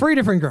backstage. 3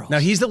 different girls. Now,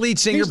 he's the lead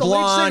singer,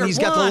 blonde. He's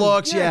got the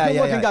looks.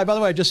 Good-looking guy. By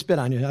the way, I just spit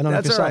on you. I don't know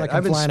if you saw that.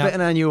 I've been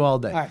spitting on you all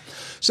day. All right.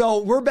 So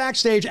we're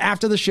backstage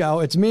after the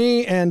show. It's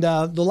me, and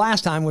the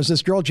last time was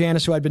this girl,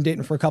 Janice, who I'd been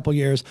dating for a couple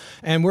years.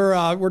 And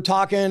we're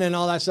talking and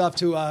all that stuff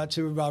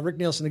to Rick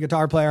Nielsen, the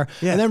guitar player.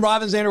 Yeah. And then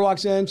Robin Zander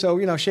walks in.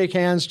 So, shake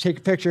hands,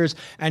 take pictures.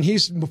 And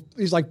he's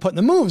like putting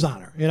the moves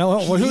on her.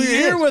 Who are you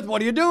here with?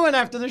 What are you doing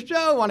after the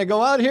show? Want to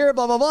go out here?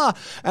 Blah, blah, blah.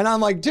 And I'm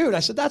like, dude, I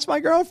said, that's my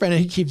girlfriend.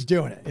 And he keeps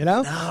doing it,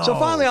 No. So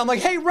finally, I'm like,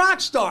 hey, rock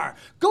star,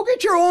 go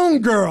get your own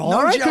girl. No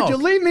all right? joke. Could you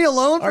leave me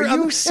alone? Are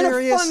you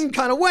serious? In a fun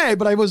kind of way,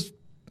 but I was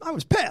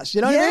pissed.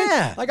 You know what I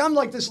Yeah. mean? Like, I'm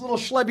like this little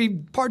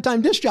schlebby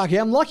part-time disc jockey.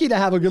 I'm lucky to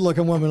have a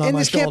good-looking woman on my shoulder. And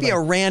this can't be a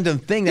random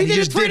thing that He did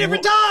just it 3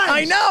 different times.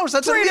 I know. So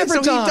that's what I mean.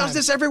 So he does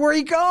this everywhere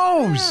he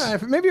goes. Yeah,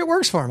 maybe it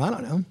works for him. I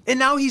don't know. And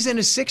now he's in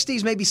his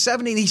 60s, maybe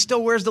 70, and he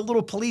still wears the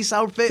little police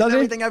outfit Does and he?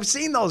 everything. I've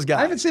seen those guys.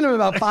 I haven't seen him in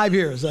about 5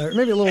 years,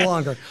 maybe a little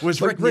longer. Was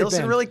But Rick great Nielsen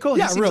band. really cool?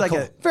 Yeah, He seems real like cool.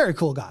 a Very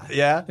cool guy.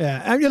 Yeah?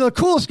 Yeah. And, the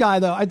coolest guy,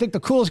 though, I think the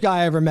coolest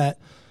guy I ever met,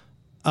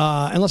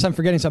 unless I'm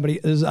forgetting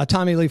somebody, is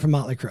Tommy Lee from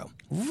Motley Crue.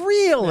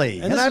 Really?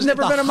 Yeah. And I've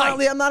never been a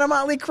Motley. I'm not a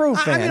Motley Crue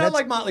fan. I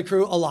like Motley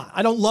Crue a lot.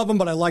 I don't love them,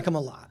 but I like them a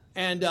lot.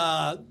 And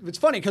it's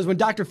funny because when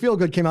Dr.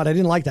 Feelgood came out, I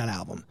didn't like that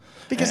album.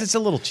 Because it's a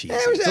little cheesy.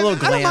 It's a little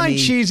glammy. I don't mind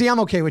cheesy. I'm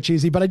okay with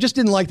cheesy, but I just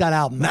didn't like that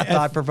album. Not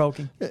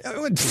thought-provoking.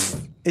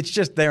 It's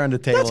just there on the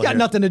table. That's got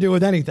nothing to do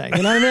with anything.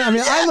 You know what I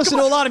mean? I listen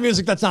to a lot of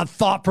music that's not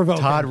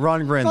thought-provoking. Todd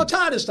Rundgren. No,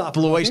 Todd is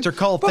thought-provoking. Blue Oyster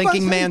Cult,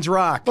 Thinking Man's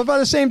Rock. But by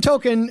the same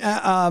token,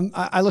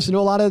 I listen to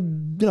a lot of,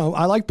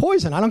 I like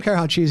Poison. I don't care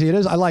how cheesy it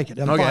is. I like it.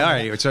 I'm okay, fine all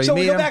with right. it. So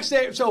we meet go him?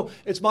 backstage. So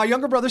it's my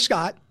younger brother,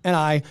 Scott, and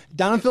I,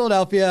 down in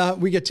Philadelphia.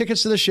 We get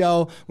tickets to the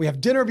show. We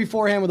have dinner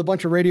beforehand with a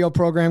bunch of radio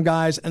program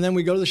guys, and then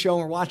we go to the show,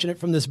 and we're watching it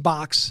from this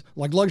box,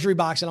 like luxury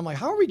box, and I'm like,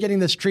 how are we getting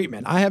this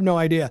treatment? I have no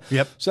idea.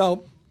 Yep.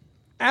 So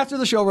after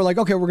the show, we're like,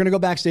 okay, we're going to go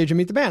backstage and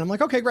meet the band. I'm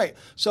like, okay, great.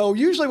 So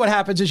usually what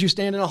happens is you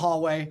stand in a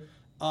hallway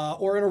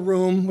or in a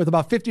room with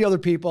about 50 other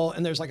people,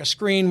 and there's like a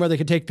screen where they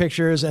can take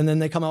pictures, and then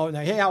they come out and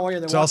they, hey, how are you?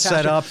 They it's all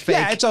set up, fake.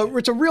 Yeah,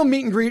 it's a real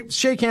meet and greet,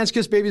 shake hands,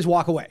 kiss babies,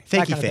 walk away.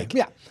 Fakey fake.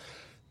 Yeah.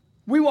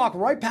 We walk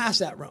right past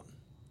that room.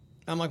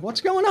 I'm like,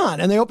 what's going on?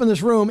 And they open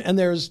this room, and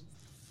there's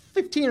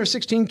 15 or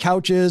 16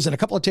 couches and a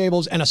couple of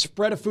tables and a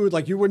spread of food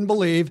like you wouldn't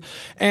believe.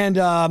 And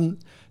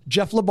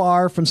Jeff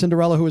LaBar from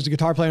Cinderella, who was the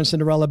guitar player in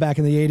Cinderella back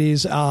in the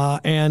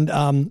 80s,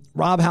 and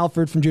Rob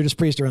Halford from Judas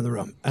Priest are in the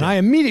room. And I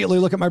immediately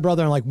look at my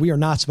brother and I'm like, we are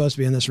not supposed to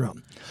be in this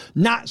room.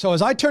 So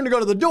as I turn to go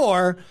to the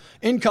door,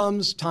 in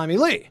comes Tommy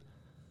Lee.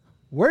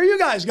 Where are you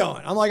guys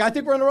going? I'm like, I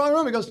think we're in the wrong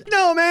room. He goes,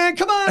 no, man,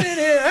 come on in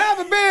here, have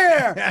a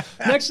beer.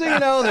 Next thing you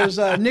know, there's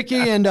Nikki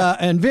and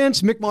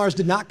Vince. Mick Mars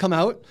did not come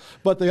out,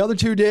 but the other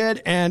two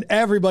did, and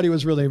everybody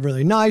was really,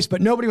 really nice,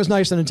 but nobody was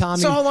nicer than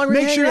Tommy. So how long were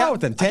you hanging out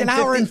with them? 10, like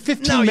an hour and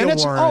 15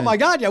 minutes. Oh, my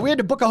God, yeah. We had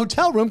to book a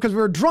hotel room because we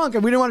were drunk,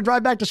 and we didn't want to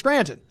drive back to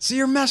Scranton. So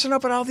you're messing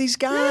up with all these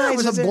guys. Yeah, it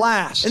was a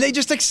blast. And they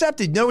just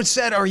accepted. No one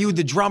said, are you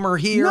the drummer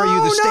here? Are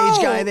you the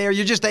stage guy there?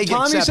 They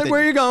Tommy accepted. said,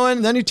 where are you going?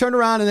 And then he turned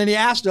around, and then he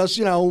asked us,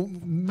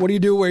 what do you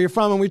do, where you're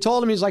from? And we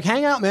told him, he's like,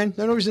 hang out, man.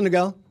 There's no reason to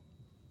go.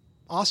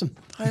 Awesome.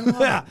 I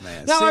love it,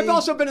 man. Now, See? I've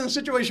also been in a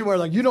situation where,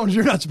 like, you're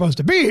not supposed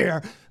to be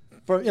here.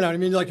 You know what I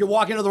mean? Like you're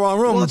walking into the wrong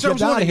room. Well, that's what I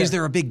was wondering. Here. Is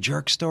there a big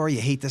jerk story?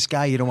 You hate this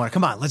guy. You don't want to.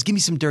 Come on, let's give me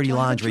some dirty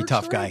laundry,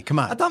 tough guy. Come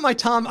on. I thought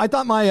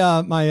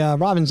my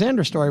Robin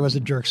Zander story was a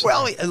jerk story.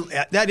 Well,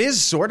 that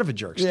is sort of a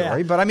jerk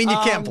story, Yeah. but I mean, you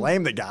can't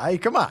blame the guy.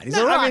 Come on, he's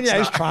a rock star.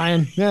 He's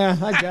trying. Yeah,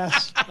 I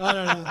guess.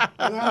 I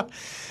don't know.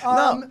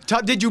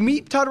 No. Did you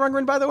meet Todd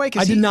Rundgren, by the way?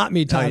 I did not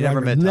meet Todd. No, you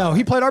never met Todd. No,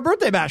 he played our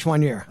birthday bash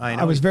one year. I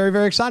know. I was very,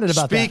 very excited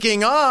about that.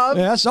 Speaking of,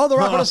 yes, the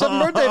Rock 107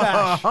 birthday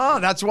bash.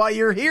 That's why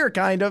you're here,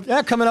 kind of.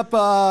 Yeah, coming up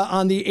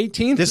on the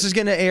 18th. This is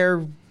going to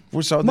air.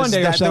 So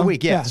Monday or so. The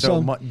week, yeah.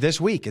 So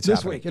this week it's this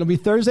happening. week. It'll be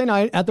Thursday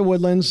night at the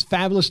Woodlands.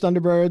 Fabulous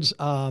Thunderbirds,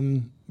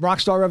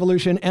 Rockstar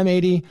Revolution,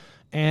 M80,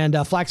 and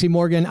Flaxie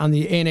Morgan on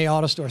the A&A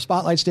Auto Store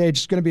Spotlight stage.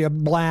 It's going to be a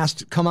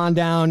blast. Come on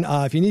down.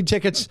 If you need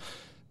tickets,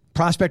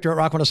 Prospector at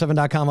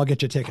rock107.com. I'll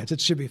get you tickets. It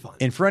should be fun.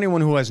 And for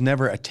anyone who has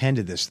never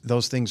attended this,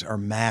 those things are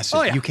massive.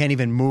 Oh, yeah. You can't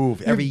even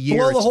move. Every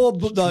year. Blow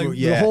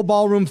the whole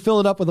ballroom,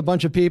 fill it up with a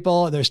bunch of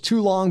people. There's 2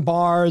 long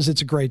bars.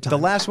 It's a great time. The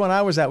last one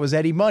I was at was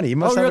Eddie Money. You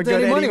must have a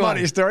good Eddie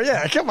Money story.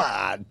 Yeah, come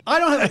on. I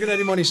don't have a good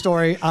Eddie Money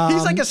story.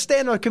 He's like a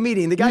stand-up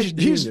comedian. The guy's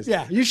genius.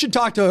 Yeah, you should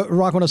talk to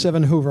Rock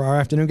 107 Hoover, our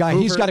afternoon guy.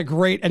 He's got a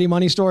great Eddie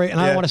Money story, and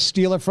I want to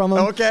steal it from him.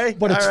 Okay,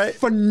 but it's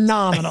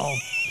phenomenal.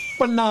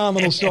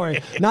 Phenomenal story.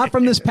 Not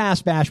from this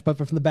past bash, but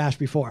from the bash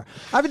before.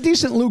 I have a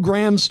decent Lou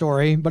Graham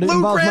story, but it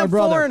involves my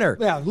brother. Foreigner.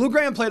 Yeah, Lou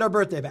Graham played our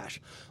birthday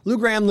bash. Lou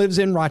Graham lives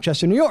in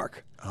Rochester, New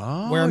York,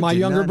 where my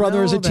younger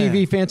brother is a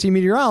TV fancy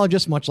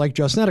meteorologist, much like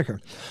Joe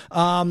Snedeker.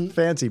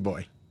 Fancy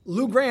boy.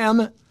 Lou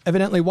Graham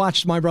evidently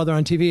watched my brother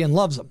on TV and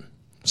loves him.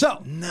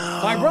 So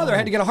my brother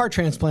had to get a heart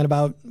transplant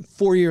about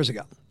 4 years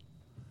ago.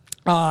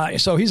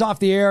 So he's off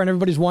the air and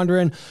everybody's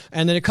wondering,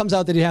 and then it comes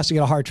out that he has to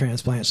get a heart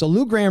transplant. So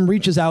Lou Graham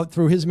reaches out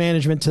through his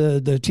management to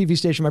the TV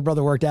station my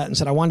brother worked at and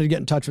said, I wanted to get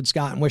in touch with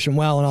Scott and wish him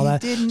well and all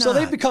that. So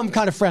they've become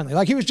kind of friendly.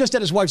 Like he was just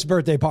at his wife's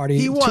birthday party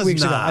 2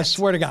 weeks ago. I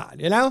swear to God,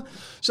 you know?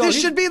 So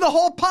this should be the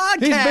whole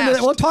podcast.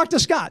 Well, talk to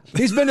Scott.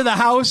 He's been to the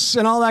house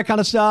and all that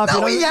kind of stuff.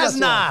 No, he has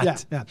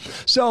not. Yeah.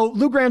 So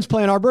Lou Graham's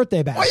playing our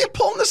birthday bash. Why are you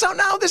pulling this out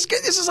now? This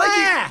is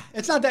like...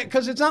 It's not that,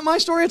 because it's not my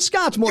story. It's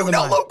Scott's more than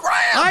mine. You know Lou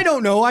Graham. I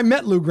don't know. I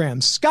met Lou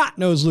Graham. Scott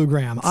knows Lou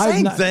Graham.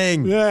 Same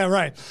thing. Yeah,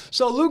 right.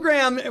 So Lou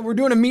Graham, we're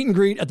doing a meet and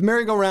greet at the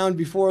merry-go-round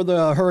before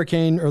the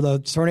hurricane or the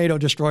tornado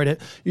destroyed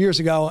it years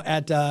ago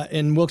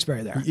in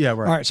Wilkes-Barre there. Yeah,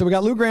 right. All right, so we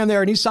got Lou Graham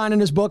there, and he's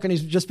signing his book, and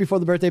he's just before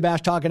the birthday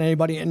bash talking to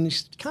anybody, and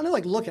he's kind of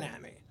like looking at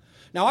me.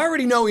 Now, I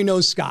already know he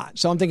knows Scott,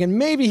 so I'm thinking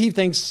maybe he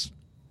thinks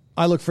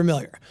I look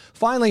familiar.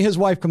 Finally, his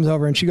wife comes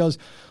over and she goes,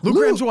 Lou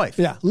Graham's wife.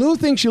 Yeah. Lou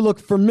thinks you look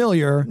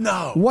familiar.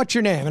 No. What's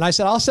your name? And I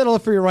said, I'll settle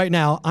it for you right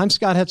now. I'm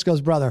Scott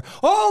Hetzko's brother.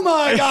 Oh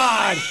my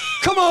God.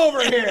 Come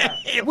over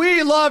here.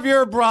 We love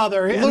your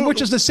brother.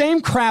 Which is the same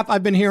crap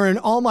I've been hearing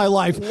all my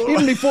life,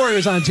 even before he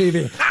was on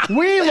TV.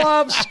 We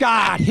love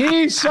Scott.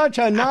 He's such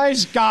a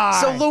nice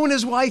guy. So Lou and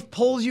his wife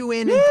pulls you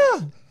in.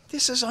 Yeah.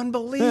 This is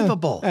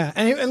unbelievable. Yeah.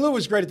 And Lou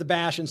was great at the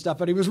bash and stuff,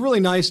 but he was really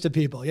nice to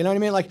people. You know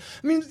what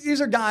I mean?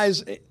 These are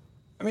guys.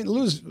 I mean,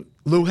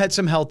 Lou had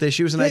some health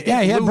issues, and I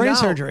think he had Lou brain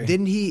surgery.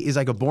 Didn't he? Is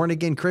like a born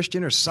again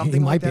Christian or something? He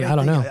might like that, be. I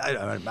don't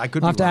know. I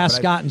could. I'll have to ask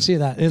Scott and see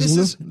that.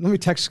 Let me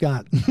text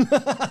Scott.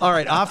 All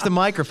right, off the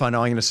microphone.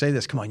 Now I'm going to say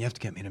this. Come on, you have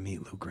to get me to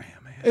meet Lou Graham.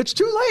 Man. It's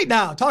too late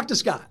now. Talk to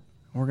Scott.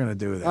 We're going to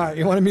do that. All right,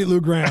 you want to meet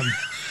Lou Graham?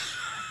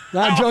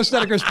 Now Joe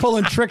Snedeker's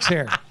pulling tricks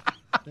here.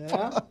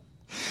 Yeah.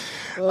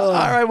 All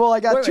right, well, I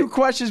got two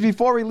questions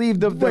before we leave.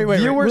 The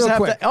viewers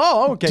have to...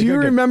 Oh, okay. Do you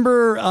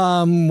remember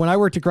when I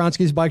worked at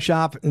Gronsky's bike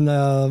shop in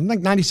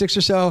like 96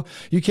 or so,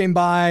 you came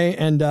by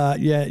and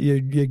you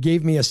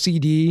gave me a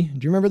CD.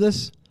 Do you remember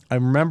this? I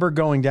remember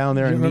going down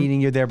there and meeting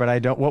you there, but I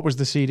don't... What was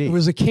the CD? It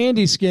was a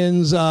Candy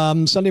Skins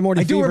Sunday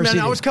Morning Fever remember. CD.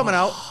 I was coming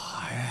out.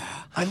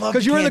 I love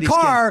because you were in the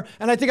car,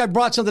 and I think I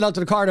brought something out to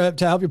the car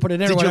to help you put it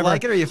in. Did you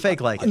like it or you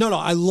fake like it? No,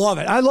 I love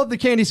it. I love the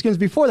Candy Skins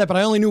before that, but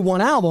I only knew one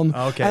album.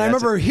 Okay, and I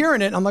remember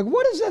hearing it, and I'm like,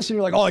 what is this? And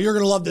you're like, oh, you're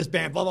going to love this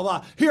band, blah, blah,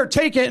 blah. Here,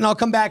 take it, and I'll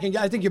come back, and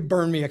I think you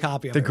burned me a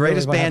copy of it. The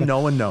greatest band no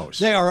one knows.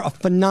 They are a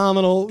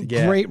phenomenal,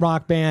 great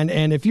rock band,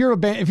 and if you're a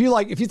band, if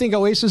you think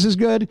Oasis is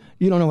good,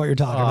 you don't know what you're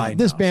talking about.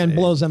 This band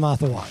blows them off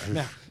the water.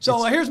 Yeah.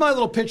 So here's my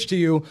little pitch to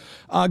you.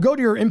 Go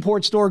to your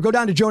import store. Go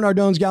down to Joe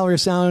Nardone's Gallery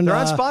of Sound. They're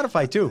on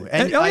Spotify, too.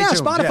 And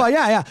Spotify,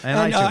 yeah.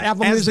 And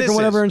Apple Music or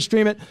whatever, and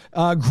stream it.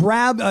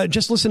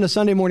 Just listen to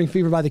Sunday Morning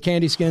Fever by the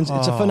Candy Skins.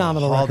 It's a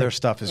phenomenal record. All their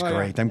stuff is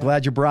great. I'm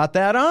glad you brought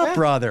that up,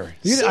 brother.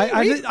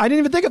 I didn't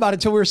even think about it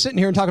until we were sitting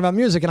here and talking about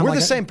music. And we're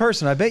the same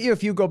person. I bet you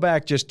if you go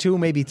back just 2,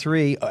 maybe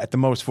 3, at the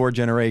most 4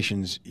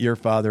 generations, your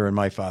father and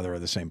my father are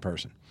the same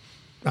person.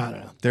 I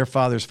don't know. Their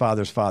father's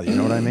father's father. You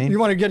know what I mean? You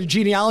want to get a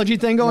genealogy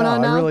thing going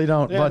on now? I really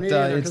don't. Yeah, but it's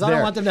there. Because I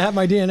don't want them to have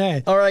my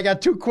DNA. All right, I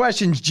got 2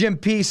 questions. Jim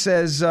P.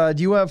 says,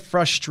 do you have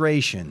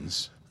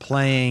frustrations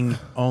playing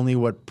only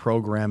what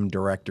program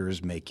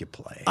directors make you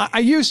play? I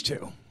used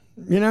to.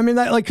 You know what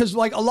I mean? Because a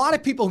lot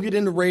of people who get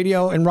into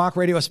radio and rock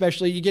radio,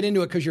 especially, you get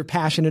into it because you're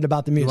passionate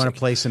about the music. You want to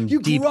play some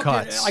deep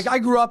cuts. I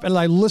grew up and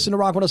I listened to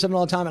Rock 107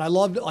 all the time, and I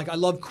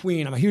love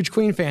Queen. I'm a huge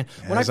Queen fan.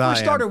 When I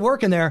first started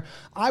working there,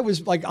 I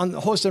was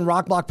hosting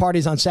rock block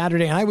parties on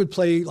Saturday, and I would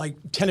play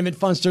Tenement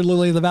Funster,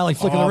 Lily of the Valley,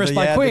 Flick of the Wrist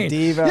by Queen. The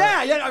Diva.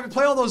 Yeah, I would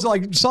play all those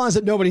songs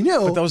that nobody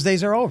knew. But those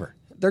days are over.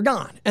 They're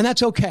gone, and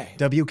that's okay.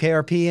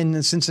 WKRP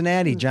in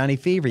Cincinnati, Johnny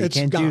Fever. You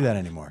can't do that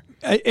anymore.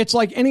 It's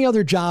like any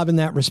other job in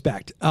that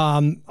respect.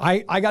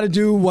 I got to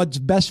do what's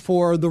best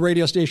for the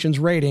radio station's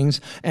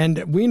ratings,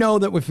 and we know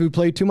that if we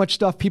play too much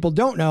stuff people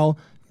don't know,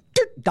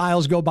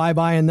 dials go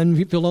bye-bye, and then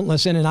people don't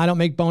listen, and I don't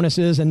make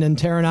bonuses, and then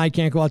Tara and I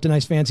can't go out to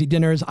nice fancy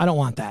dinners. I don't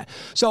want that.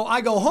 So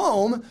I go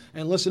home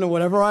and listen to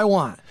whatever I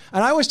want.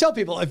 And I always tell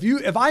people,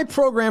 if I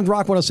programmed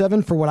Rock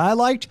 107 for what I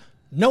liked,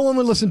 no one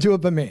would listen to it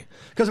but me.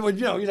 Because it would,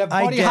 you'd have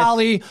Buddy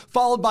Holly,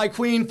 followed by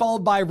Queen,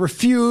 followed by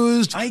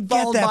Refused. I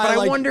get that, but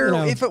I wonder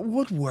if it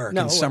would work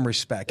in some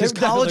respect. Because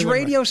college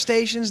radio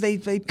stations, they...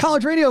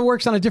 College radio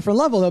works on a different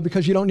level, though,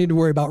 because you don't need to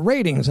worry about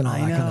ratings and all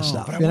that kind of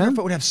stuff. But I wonder if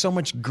it would have so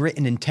much grit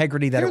and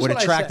integrity that it would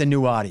attract a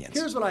new audience.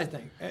 Here's what I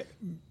think.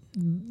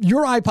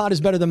 Your iPod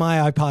is better than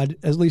my iPod,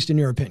 at least in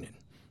your opinion.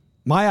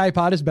 My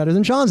iPod is better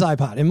than Sean's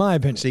iPod, in my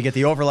opinion. So you get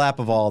the overlap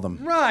of all of them.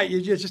 Right.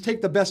 You just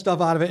take the best stuff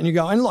out of it and you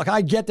go. And look,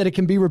 I get that it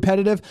can be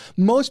repetitive.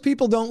 Most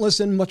people don't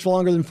listen much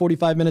longer than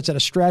 45 minutes at a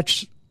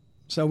stretch.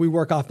 So we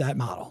work off that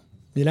model,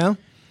 Well,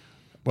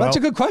 that's a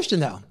good question,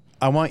 though.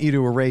 I want you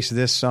to erase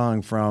this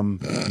song from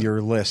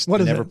your list.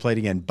 What is Never it? played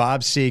again.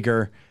 Bob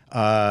Seger.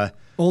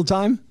 Old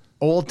time?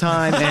 Old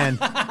time and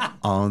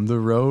On the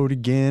Road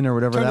Again or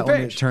whatever that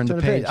one is. Turn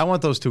the page. I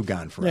want those two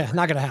gone forever. Yeah,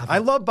 not going to happen. I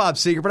love Bob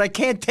Seger, but I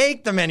can't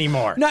take them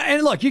anymore. No,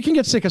 and look, you can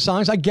get sick of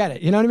songs. I get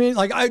it. You know what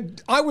I mean?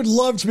 I would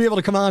love to be able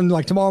to come on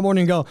tomorrow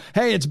morning and go,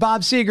 hey, it's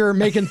Bob Seger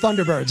making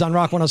Thunderbirds on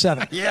Rock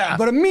 107. Yeah.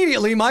 But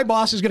immediately my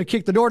boss is going to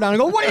kick the door down and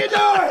go, what are you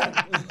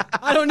doing?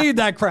 I don't need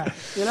that crap.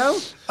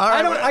 All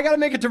right, I got to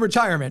make it to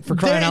retirement for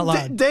crying out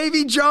loud.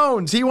 Davy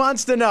Jones, he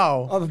wants to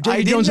know. Of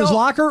Davy Jones's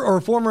locker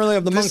or formerly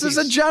of the Monkees? This is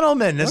a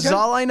gentleman. This is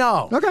all I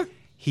know. Okay.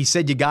 He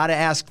said you got to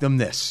ask them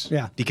this.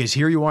 Yeah. Because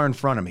here you are in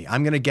front of me.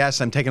 I'm going to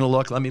guess. I'm taking a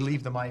look. Let me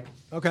leave the mic.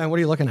 Okay, what are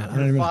you looking at?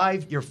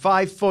 You're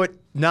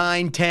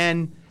 5'9",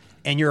 10,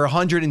 and you're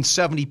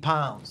 170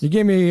 pounds. You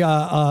gave me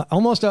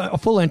almost a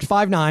full inch,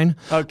 5'9".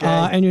 Okay.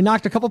 And you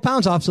knocked a couple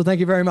pounds off, so thank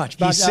you very much.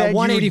 About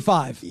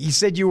 185. He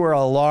said you were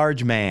a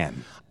large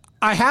man.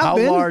 I have How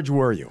been. How large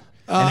were you?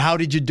 And how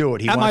did you do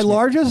it? At my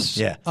largest?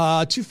 Yeah.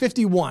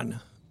 251.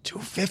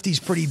 250 is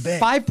pretty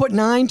big. 5'9",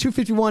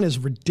 251 is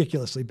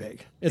ridiculously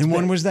big. It's and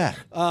when big. was that?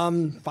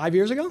 5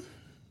 years ago.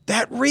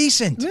 That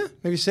recent? Yeah,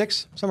 maybe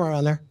 6, somewhere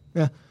around there.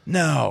 Yeah.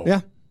 No.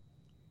 Yeah.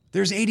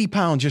 There's 80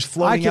 pounds just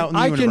floating out in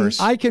the universe.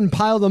 I can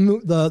pile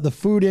the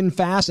food in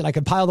fast, and I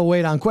can pile the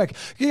weight on quick.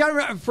 You got to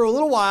remember, for a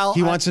little while.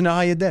 He wants to know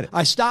how you did it.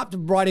 I stopped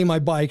riding my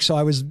bike, so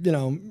I was,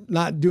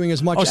 not doing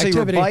as much activity. So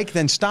you were bike,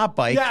 then stop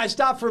bike. Yeah, I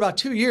stopped for about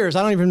 2 years.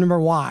 I don't even remember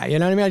why. You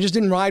know what I mean? I just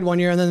didn't ride one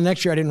year, and then the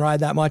next year I didn't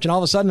ride that much. And all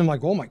of a sudden, I'm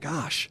like, oh my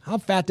gosh, how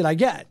fat did I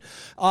get?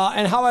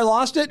 And how I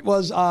lost it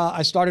was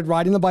I started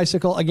riding the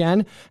bicycle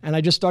again, and I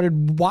just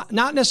started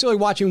not necessarily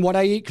watching what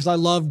I eat, because I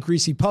love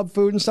greasy pub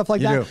food and stuff like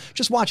that.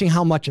 Just watching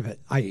how much of it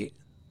I eat.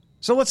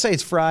 So let's say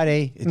it's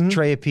Friday, it's a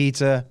tray of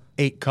pizza,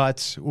 8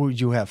 cuts.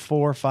 Would you have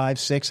 4, 5,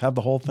 6? Have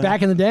the whole thing?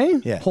 Back in the day?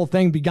 Yeah. Whole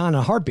thing be gone in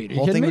a heartbeat. Are you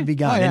whole kidding thing me? would be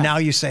gone. Oh, yeah. And now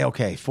you say,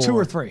 okay, 4. 2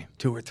 or 3.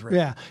 2 or 3.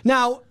 Yeah.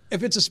 Now,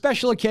 if it's a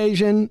special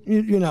occasion,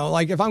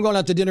 like if I'm going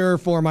out to dinner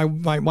for my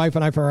wife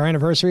and I for our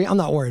anniversary, I'm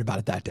not worried about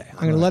it that day.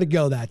 I'm going to let it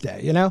go that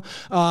day,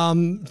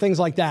 things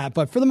like that.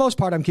 But for the most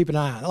part, I'm keeping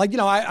an eye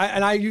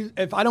on it.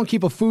 If I don't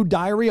keep a food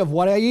diary of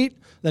what I eat,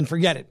 then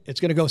forget it. It's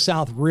going to go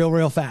south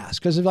real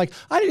fast. Because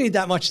I didn't eat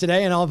that much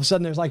today, and all of a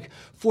sudden there's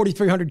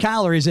 4,300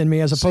 calories in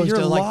me as opposed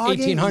to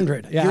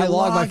 1,800. Yeah, I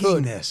log my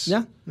food. This.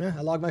 Yeah,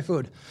 I log my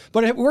food.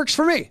 But it works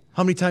for me.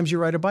 How many times you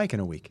ride a bike in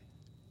a week?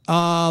 Or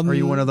are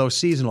you one of those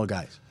seasonal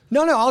guys?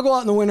 No, I'll go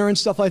out in the winter and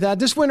stuff like that.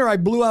 This winter, I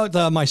blew out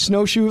my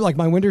snowshoe,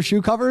 my winter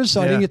shoe covers, so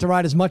I didn't get to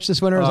ride as much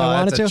this winter as I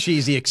wanted to. That's a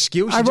cheesy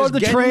excuse. I rode the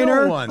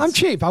trainer. I'm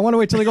cheap. I want to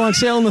wait till they go on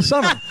sale in the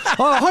summer.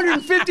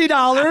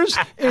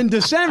 $150 in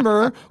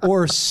December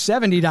or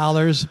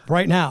 $70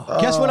 right now.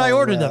 Guess when I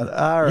ordered them?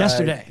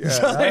 Yesterday. Yeah.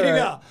 So there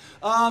you go.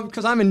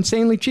 Because I'm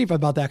insanely cheap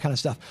about that kind of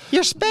stuff.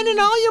 You're spending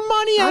all your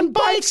money on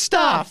bike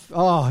stuff.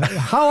 Oh,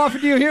 how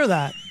often do you hear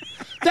that?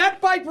 That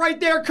bike right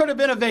there could have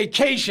been a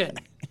vacation.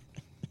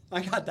 I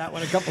got that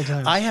one a couple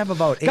times. I have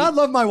about 8. God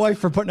love my wife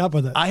for putting up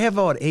with it. I have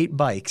about 8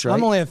 bikes, right?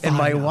 I'm only at 5 And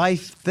my now.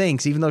 wife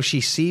thinks, even though she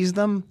sees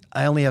them,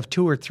 I only have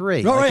 2 or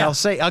 3. Oh, yeah. I'll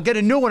say, I'll get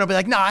a new one. I'll be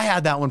like, no, I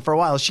had that one for a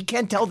while. She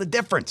can't tell the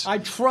difference. I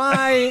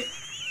try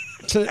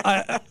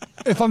to,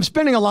 if I'm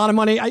spending a lot of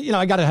money,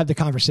 I got to have the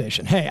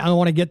conversation. Hey, I don't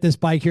want to get this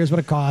bike. Here's what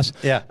it costs.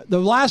 Yeah. The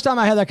last time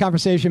I had that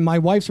conversation, my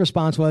wife's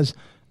response was,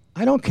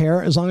 I don't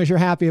care. As long as you're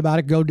happy about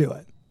it, go do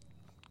it.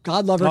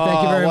 God love her.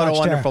 Thank you very much.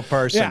 What a wonderful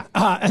person.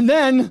 Yeah. And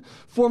then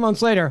 4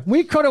 months later,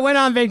 we could have went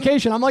on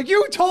vacation. I'm like,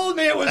 you told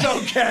me it was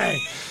okay.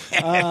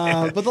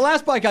 But the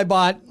last bike I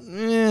bought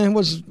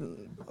was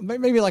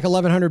maybe like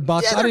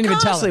 $1,100. Yeah, I didn't even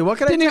tell her. What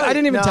can I tell you? I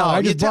didn't even tell her.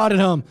 I just brought it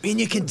home. And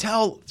you can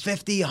tell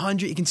 50,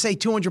 100. You can say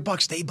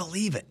 $200. They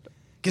believe it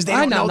because they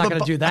don't I'm know not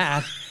going to do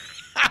that.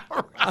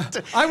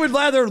 I would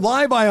rather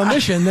lie by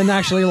omission than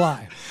actually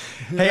lie.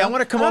 Hey, I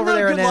want to come over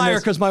there and I'm not a good liar end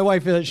this. because my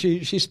wife,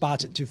 she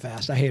spots it too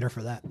fast. I hate her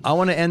for that. I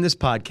want to end this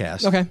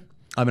podcast. Okay.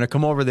 I'm going to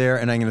come over there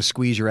and I'm going to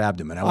squeeze your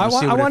abdomen. I want to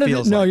see what it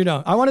feels like. No, you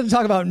don't. I wanted to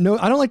talk about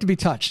I don't like to be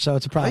touched, so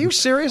it's a problem. Are you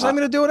serious? I'm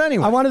going to do it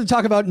anyway. I wanted to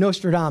talk about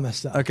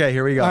Nostradamus, though. Okay,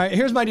 here we go. All right,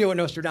 here's my deal with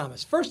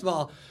Nostradamus. First of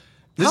all,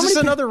 This is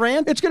another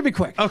rant? It's going to be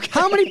quick. Okay.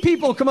 How many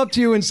people come up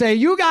to you and say,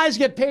 you guys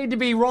get paid to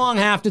be wrong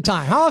half the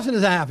time? How often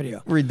does that happen to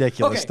you?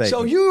 Ridiculous statement.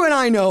 So you and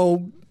I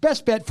know,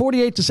 best bet,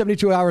 48 to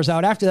 72 hours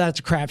out. After that, it's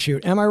a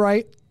crapshoot. Am I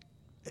right?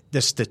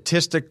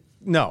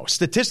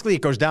 Statistically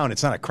it goes down.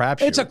 It's not a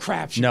crapshoot. It's a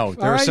crapshoot. No,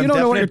 there are some you don't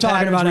know what definite you're talking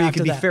patterns about where you after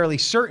can be that. fairly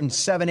certain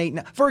 7, 8,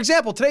 9. For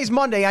example, today's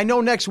Monday. I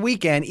know next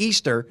weekend,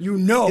 Easter, is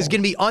going to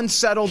be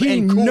unsettled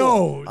and cool.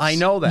 Knows. I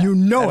know that. You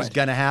know That's it.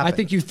 going to happen. I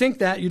think you think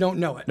that. You don't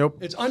know it. Nope.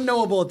 It's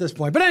unknowable at this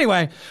point. But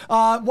anyway,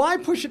 why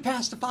push it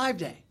past the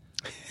 5-day?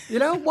 You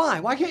know,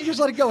 why? Why can't you just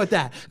let it go at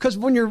that? Because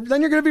then you're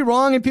going to be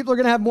wrong and people are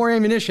going to have more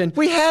ammunition.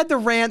 We had the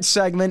rant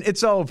segment.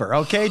 It's over.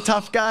 Okay,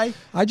 tough guy?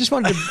 I just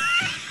wanted to...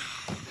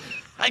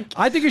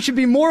 I think it should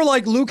be more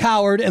like Luke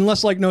Howard and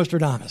less like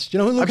Nostradamus. Do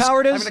you know who Luke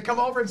Howard is? I'm going to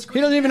come over and squeeze.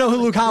 He doesn't even know who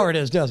Luke Howard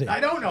is, does he?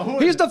 I don't know who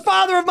He's the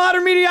father of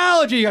modern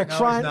meteorology.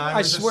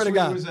 I swear to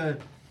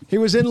God. He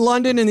was in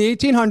London in the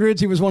 1800s.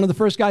 He was one of the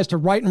first guys to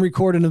write and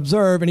record and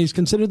observe, and he's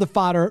considered the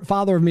father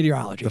of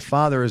meteorology. The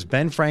father is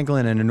Ben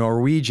Franklin and a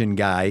Norwegian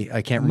guy.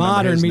 I can't remember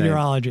Modern his name. Modern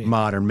meteorology.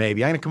 Modern,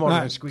 maybe. I'm going to come over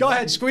and squeeze. Go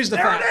ahead, squeeze the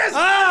There fat. it is.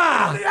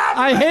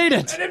 I hate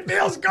it. And it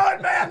feels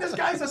good, man. This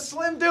guy's a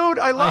slim dude.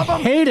 I love him.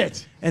 I hate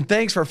it. And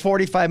thanks for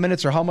 45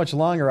 minutes or how much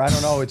longer, I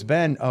don't know, it's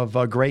been of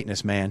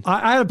greatness, man.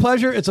 I had a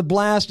pleasure. It's a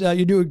blast.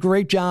 You do a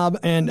great job,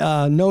 and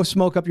no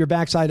smoke up your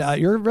backside.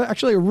 You're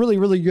actually a really,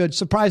 really good,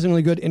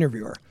 surprisingly good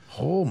interviewer.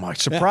 Oh, my.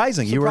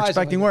 Surprising. Yeah, you were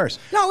expecting worse.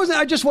 No,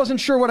 I just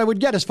wasn't sure what I would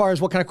get as far as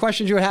what kind of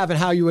questions you would have and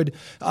how you would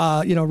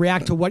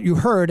react to what you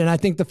heard. And I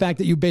think the fact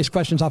that you base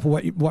questions off of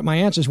what my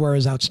answers were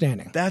is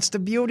outstanding. That's the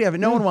beauty of it.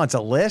 No one wants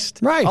a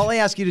list. Right. I'll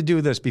ask you to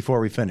do this before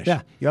we finish.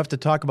 Yeah. You have to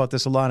talk about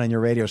this a lot on your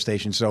radio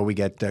station so we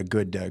get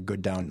good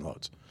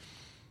downloads.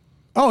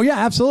 Oh, yeah,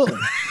 absolutely.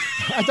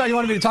 I thought you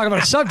wanted me to talk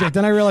about a subject,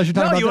 then I realized you're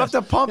talking about you this.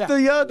 have to pump the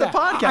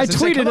podcast. I and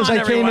say, tweeted "Come as on, I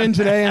came everyone." in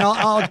today, and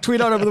I'll tweet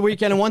out over the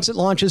weekend, and once it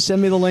launches,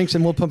 send me the links,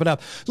 and we'll pump it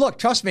up. Look,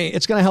 trust me,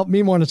 it's going to help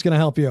me more than it's going to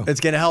help you. It's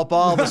going to help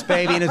all of us,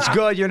 baby, and it's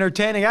good. You're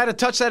entertaining. I had to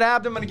touch that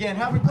abdomen again.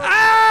 Have a great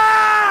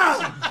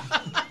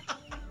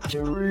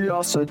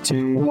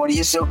Curiosity. What are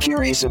you so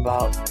curious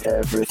about?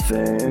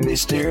 Everything,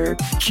 Mr.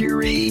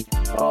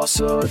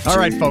 Curiosity. All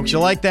right, folks, you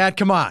like that?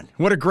 Come on.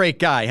 What a great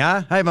guy,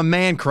 huh? I have a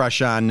man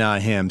crush on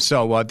him.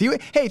 So,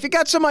 if you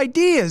got some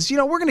ideas,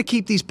 we're going to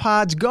keep these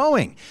pods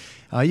going.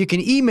 You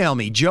can email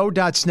me,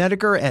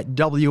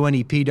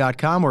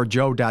 joe.snedeker@wnep.com or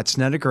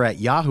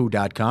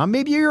joe.snedeker@yahoo.com.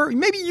 Maybe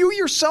you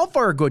yourself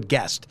are a good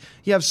guest.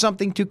 You have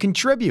something to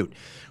contribute.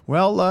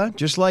 Well,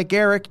 just like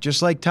Eric,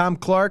 just like Tom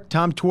Clark,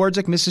 Tom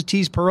Twardzik, Mrs.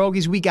 T's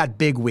Pierogies, we got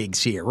big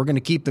wigs here. We're going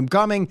to keep them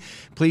coming.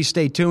 Please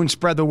stay tuned,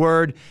 spread the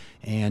word,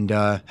 and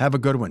have a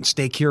good one.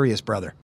 Stay curious, brother.